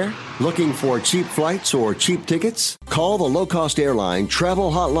somewhere? Looking for cheap flights or cheap tickets? Call the low-cost airline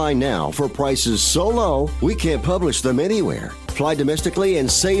travel hotline now for prices so low we can't publish them anywhere. Fly domestically and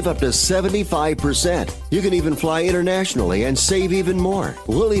save up to 75%. You can even fly internationally and save even more.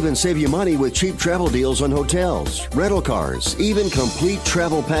 We'll even save you money with cheap travel deals on hotels, rental cars, even complete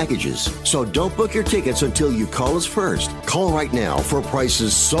travel packages. So don't book your tickets until you call us first. Call right now for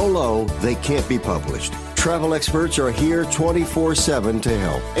prices so low they can't be published. Travel experts are here 24/7 to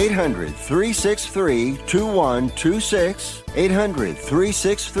help. 800-363-2126.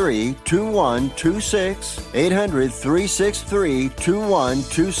 800-363-2126.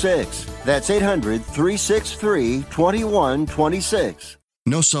 800-363-2126. That's 800-363-2126.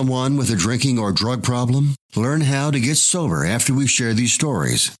 Know someone with a drinking or drug problem? Learn how to get sober after we share these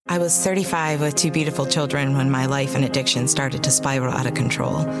stories. I was 35 with two beautiful children when my life and addiction started to spiral out of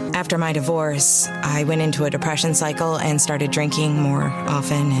control. After my divorce, I went into a depression cycle and started drinking more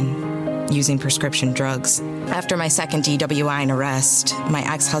often and using prescription drugs. After my second DWI and arrest, my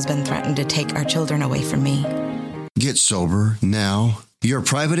ex-husband threatened to take our children away from me. Get sober now. Your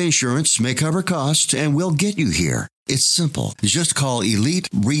private insurance may cover costs and we'll get you here. It's simple. Just call Elite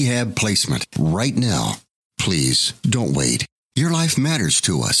Rehab Placement right now. Please don't wait. Your life matters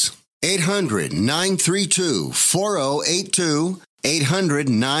to us. 800-932-4082.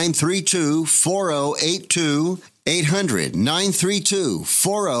 800-932-4082.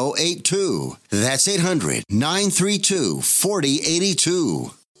 800-932-4082. That's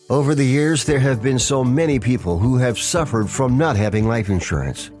 800-932-4082. Over the years, there have been so many people who have suffered from not having life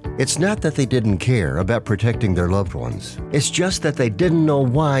insurance. It's not that they didn't care about protecting their loved ones. It's just that they didn't know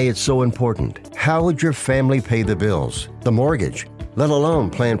why it's so important. How would your family pay the bills, the mortgage, let alone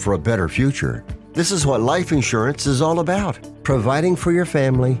plan for a better future? This is what life insurance is all about. Providing for your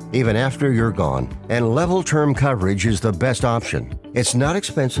family even after you're gone. And level term coverage is the best option. It's not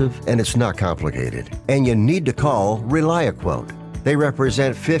expensive and it's not complicated. And you need to call ReliaQuote. They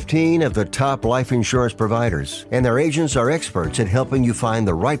represent 15 of the top life insurance providers, and their agents are experts at helping you find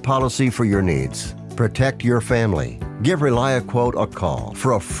the right policy for your needs. Protect your family. Give ReliaQuote a call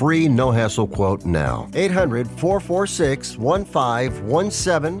for a free no-hassle quote now.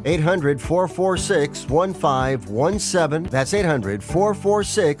 800-446-1517. 800-446-1517. That's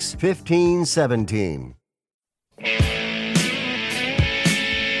 800-446-1517.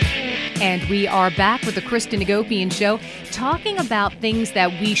 And we are back with the Kristen Hagopian Show, talking about things that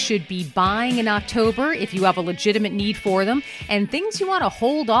we should be buying in October if you have a legitimate need for them, and things you want to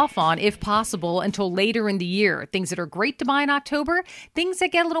hold off on, if possible, until later in the year. Things that are great to buy in October, things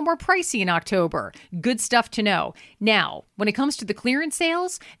that get a little more pricey in October. Good stuff to know. Now, when it comes to the clearance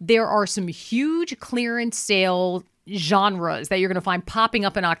sales, there are some huge clearance sale genres that you're going to find popping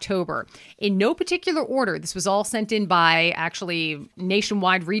up in October. In no particular order, this was all sent in by actually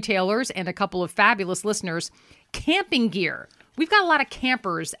nationwide retailers and a couple of fabulous listeners. Camping gear. We've got a lot of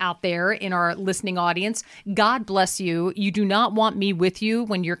campers out there in our listening audience. God bless you. You do not want me with you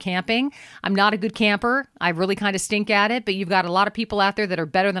when you're camping. I'm not a good camper. I really kind of stink at it, but you've got a lot of people out there that are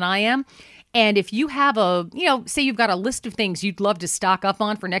better than I am. And if you have say you've got a list of things you'd love to stock up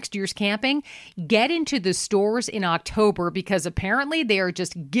on for next year's camping, get into the stores in October because apparently they are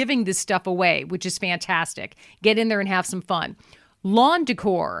just giving this stuff away, which is fantastic. Get in there and have some fun. Lawn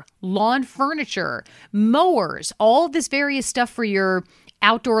decor, lawn furniture, mowers, all this various stuff for your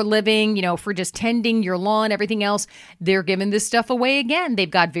outdoor living, for just tending your lawn, everything else. They're giving this stuff away again. They've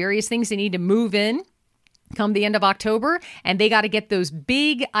got various things they need to move in come the end of October, and they got to get those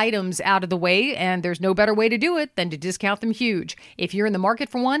big items out of the way, and there's no better way to do it than to discount them huge. If you're in the market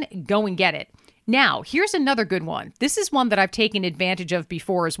for one, go and get it. Now, here's another good one. This is one that I've taken advantage of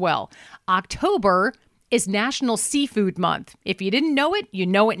before as well. October is National Seafood Month. If you didn't know it, you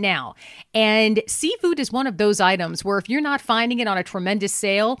know it now. And seafood is one of those items where if you're not finding it on a tremendous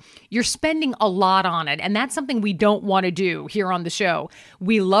sale, you're spending a lot on it. And that's something we don't want to do here on the show.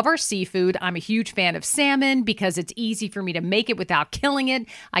 We love our seafood. I'm a huge fan of salmon because it's easy for me to make it without killing it.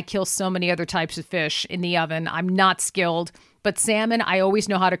 I kill so many other types of fish in the oven. I'm not skilled. But salmon, I always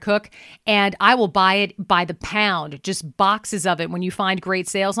know how to cook, and I will buy it by the pound, just boxes of it when you find great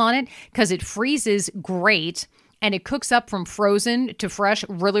sales on it, because it freezes great, and it cooks up from frozen to fresh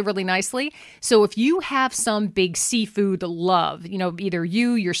really, really nicely. So if you have some big seafood love, either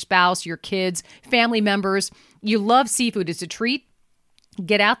you, your spouse, your kids, family members, you love seafood as a treat,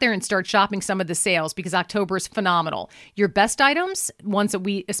 get out there and start shopping some of the sales because October is phenomenal. Your best items, ones that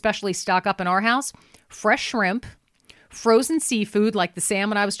we especially stock up in our house, fresh shrimp, frozen seafood like the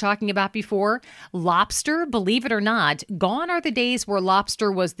salmon I was talking about before, lobster, believe it or not, gone are the days where lobster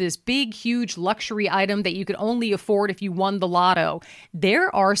was this big, huge luxury item that you could only afford if you won the lotto.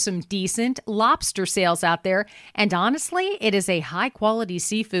 There are some decent lobster sales out there, and honestly, it is a high-quality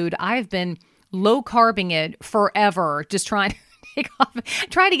seafood. I've been low-carbing it forever, just trying to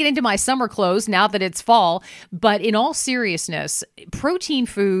get into my summer clothes now that it's fall. But in all seriousness, protein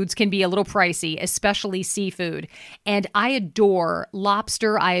foods can be a little pricey, especially seafood. And I adore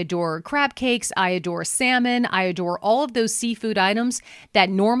lobster. I adore crab cakes. I adore salmon. I adore all of those seafood items that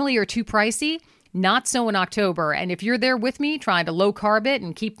normally are too pricey. Not so in October. And if you're there with me trying to low carb it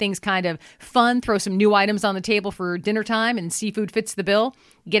and keep things kind of fun, throw some new items on the table for dinner time and seafood fits the bill,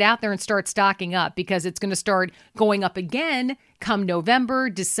 get out there and start stocking up because it's going to start going up again come November,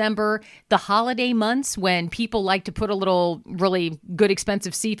 December, the holiday months when people like to put a little really good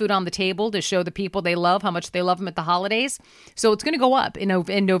expensive seafood on the table to show the people they love how much they love them at the holidays. So it's going to go up in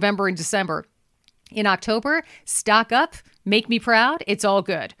November and December. In October, stock up, make me proud. It's all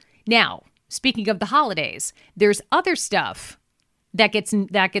good. Now, speaking of the holidays, there's other stuff that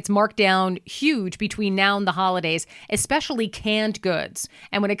gets marked down huge between now and the holidays, especially canned goods.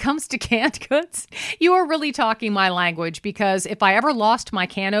 And when it comes to canned goods, you are really talking my language because if I ever lost my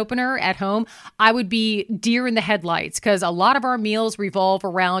can opener at home, I would be deer in the headlights because a lot of our meals revolve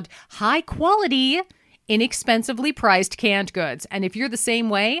around high quality, inexpensively priced canned goods. And if you're the same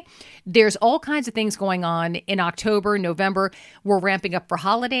way, there's all kinds of things going on in October, November. We're ramping up for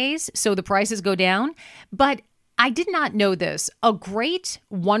holidays, so the prices go down. But I did not know this. A great,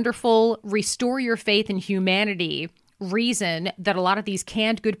 wonderful, restore your faith in humanity reason that a lot of these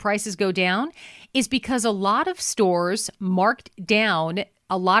canned good prices go down is because a lot of stores marked down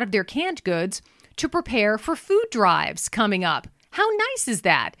a lot of their canned goods to prepare for food drives coming up. How nice is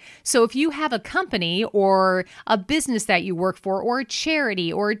that? So if you have a company or a business that you work for or a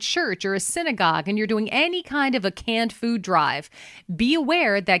charity or a church or a synagogue and you're doing any kind of a canned food drive, be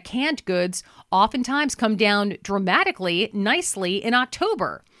aware that canned goods oftentimes come down dramatically, nicely in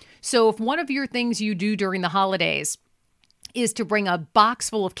October. So if one of your things you do during the holidays is to bring a box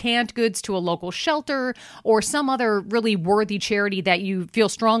full of canned goods to a local shelter or some other really worthy charity that you feel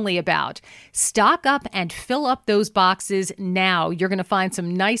strongly about, stock up and fill up those boxes now. You're going to find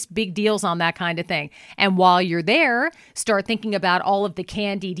some nice big deals on that kind of thing. And while you're there, start thinking about all of the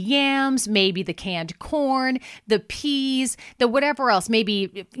candied yams, maybe the canned corn, the peas, the whatever else,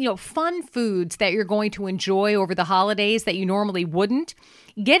 maybe, fun foods that you're going to enjoy over the holidays that you normally wouldn't.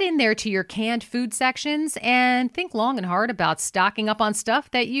 Get in there to your canned food sections and think long and hard about stocking up on stuff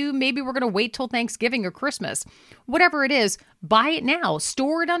that you maybe were going to wait till Thanksgiving or Christmas. Whatever it is, buy it now.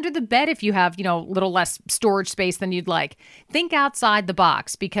 Store it under the bed if you have, a little less storage space than you'd like. Think outside the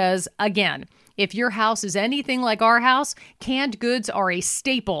box because, again, if your house is anything like our house, canned goods are a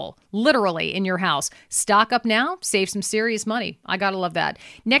staple, literally, in your house. Stock up now, save some serious money. I gotta love that.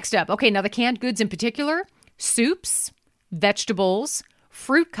 Next up, okay, now the canned goods in particular, soups, vegetables,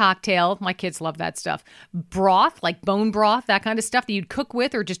 fruit cocktail, my kids love that stuff. Broth, like bone broth, that kind of stuff that you'd cook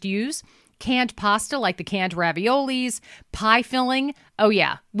with or just use. Canned pasta, like the canned raviolis. Pie filling. Oh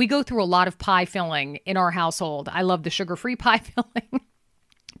yeah, we go through a lot of pie filling in our household. I love the sugar-free pie filling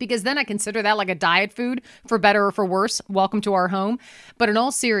because then I consider that like a diet food, for better or for worse. Welcome to our home. But in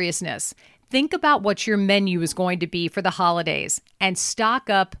all seriousness, think about what your menu is going to be for the holidays and stock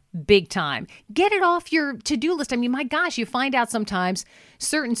up big time. Get it off your to-do list. I mean, my gosh, you find out sometimes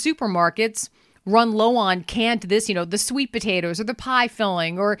certain supermarkets run low on canned this, the sweet potatoes or the pie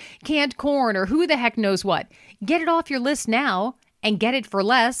filling or canned corn or who the heck knows what. Get it off your list now and get it for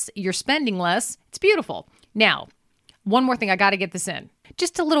less. You're spending less. It's beautiful. Now, one more thing. I got to get this in.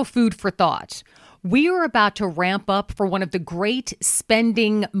 Just a little food for thought. We are about to ramp up for one of the great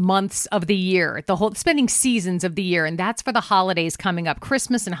spending months of the year, the whole spending seasons of the year, and that's for the holidays coming up,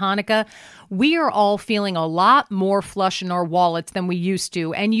 Christmas and Hanukkah. We are all feeling a lot more flush in our wallets than we used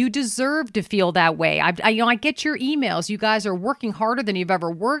to, and you deserve to feel that way. I get your emails. You guys are working harder than you've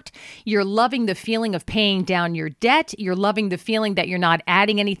ever worked. You're loving the feeling of paying down your debt. You're loving the feeling that you're not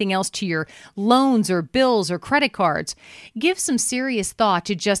adding anything else to your loans or bills or credit cards. Give some serious thought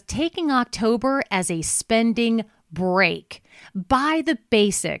to just taking October as a spending break. Buy the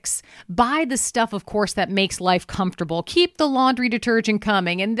basics. Buy the stuff, of course, that makes life comfortable. Keep the laundry detergent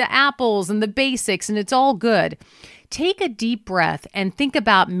coming and the apples and the basics, and it's all good. Take a deep breath and think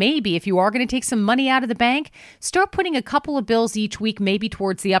about maybe if you are going to take some money out of the bank, start putting a couple of bills each week, maybe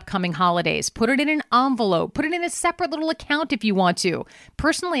towards the upcoming holidays. Put it in an envelope. Put it in a separate little account if you want to.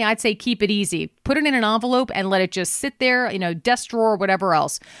 Personally, I'd say keep it easy. Put it in an envelope and let it just sit there, desk drawer or whatever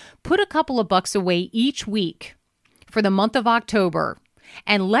else. Put a couple of bucks away each week for the month of October.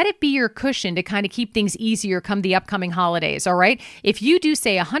 And let it be your cushion to kind of keep things easier come the upcoming holidays, all right? If you do,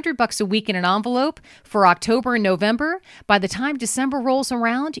 say, $100 a week in an envelope for October and November, by the time December rolls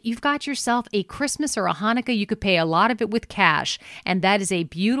around, you've got yourself a Christmas or a Hanukkah. You could pay a lot of it with cash, and that is a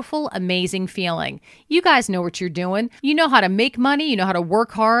beautiful, amazing feeling. You guys know what you're doing. You know how to make money. You know how to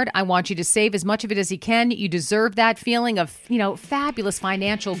work hard. I want you to save as much of it as you can. You deserve that feeling of, fabulous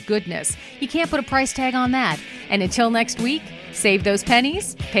financial goodness. You can't put a price tag on that. And until next week, save those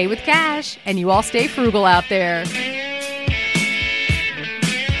pennies, pay with cash, and you all stay frugal out there. Cheap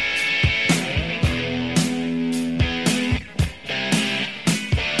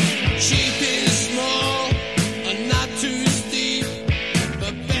is small, and not too steep,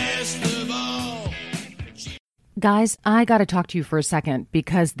 but best of all. Guys, I got to talk to you for a second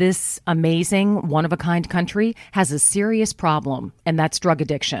because this amazing, one-of-a-kind country has a serious problem, and that's drug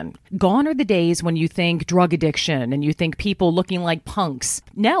addiction. Gone are the days when you think drug addiction and you think people looking like punks.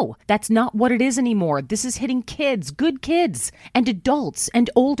 No, that's not what it is anymore. This is hitting kids, good kids, and adults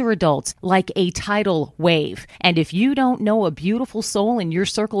and older adults like a tidal wave. And if you don't know a beautiful soul in your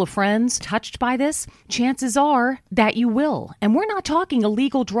circle of friends touched by this, chances are that you will. And we're not talking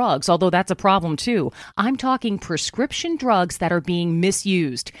illegal drugs, although that's a problem too. I'm talking prescription drugs that are being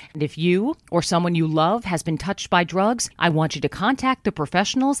misused. And if you or someone you love has been touched by drugs, I want you to contact the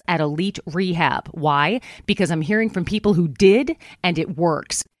professionals at Elite Rehab. Why? Because I'm hearing from people who did, and it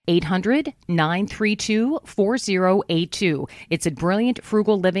works. 800-932-4082. It's at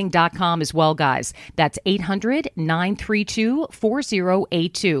brilliantfrugalliving.com as well, guys. That's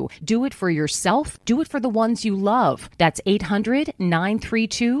 800-932-4082. Do it for yourself. Do it for the ones you love. That's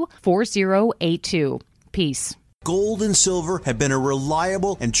 800-932-4082. Peace. Gold and silver have been a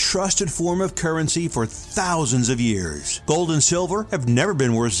reliable and trusted form of currency for thousands of years. Gold and silver have never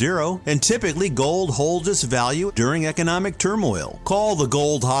been worth zero, and typically gold holds its value during economic turmoil. Call the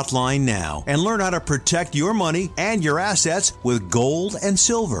Gold Hotline now and learn how to protect your money and your assets with gold and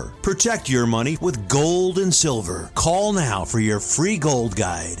silver. Protect your money with gold and silver. Call now for your free gold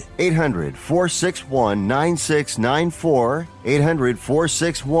guide. 800-461-9694.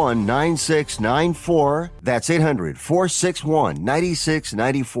 800-461-9694. That's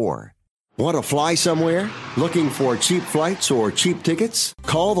 800-461-9694. Want to fly somewhere? Looking for cheap flights or cheap tickets?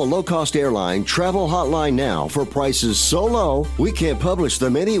 Call the low-cost airline travel hotline now for prices so low we can't publish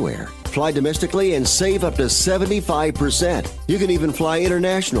them anywhere. Fly domestically and save up to 75%. You can even fly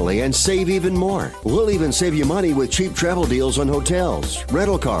internationally and save even more. We'll even save you money with cheap travel deals on hotels,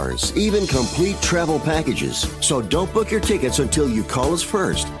 rental cars, even complete travel packages. So don't book your tickets until you call us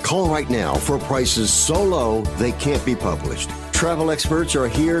first. Call right now for prices so low they can't be published. Travel experts are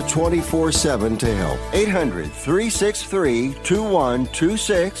here 24/7 to help.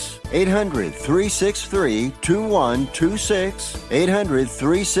 800-363-2126. 800-363-2126.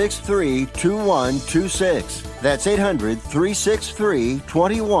 800-363-2126. That's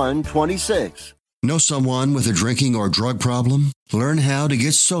 800-363-2126. Know someone with a drinking or drug problem? Learn how to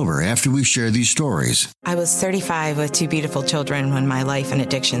get sober after we share these stories. I was 35 with two beautiful children when my life and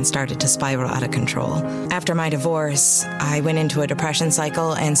addiction started to spiral out of control. After my divorce, I went into a depression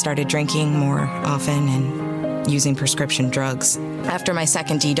cycle and started drinking more often and using prescription drugs. After my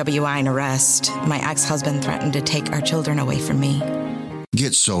second DWI and arrest, my ex-husband threatened to take our children away from me.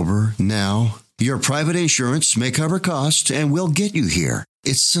 Get sober now. Your private insurance may cover costs and we'll get you here.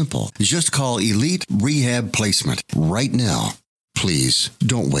 It's simple. Just call Elite Rehab Placement right now. Please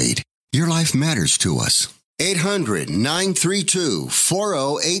don't wait. Your life matters to us.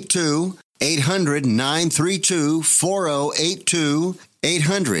 800-932-4082. 800-932-4082.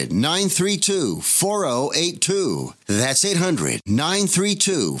 800-932-4082. That's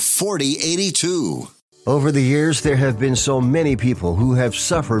 800-932-4082. Over the years, there have been so many people who have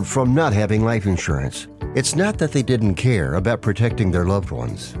suffered from not having life insurance. It's not that they didn't care about protecting their loved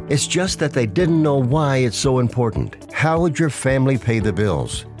ones. It's just that they didn't know why it's so important. How would your family pay the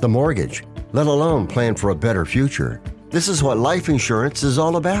bills, the mortgage, let alone plan for a better future? This is what life insurance is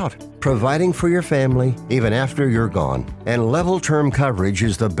all about. Providing for your family even after you're gone. And level term coverage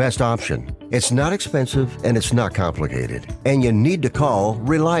is the best option. It's not expensive and it's not complicated. And you need to call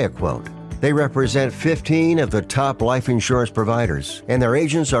ReliaQuote. They represent 15 of the top life insurance providers, and their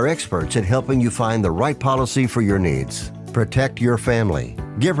agents are experts at helping you find the right policy for your needs. Protect your family.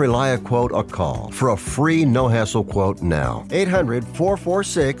 Give ReliaQuote a call for a free no-hassle quote now.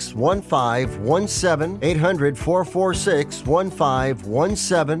 800-446-1517.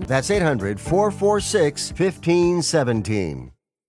 800-446-1517. That's 800-446-1517.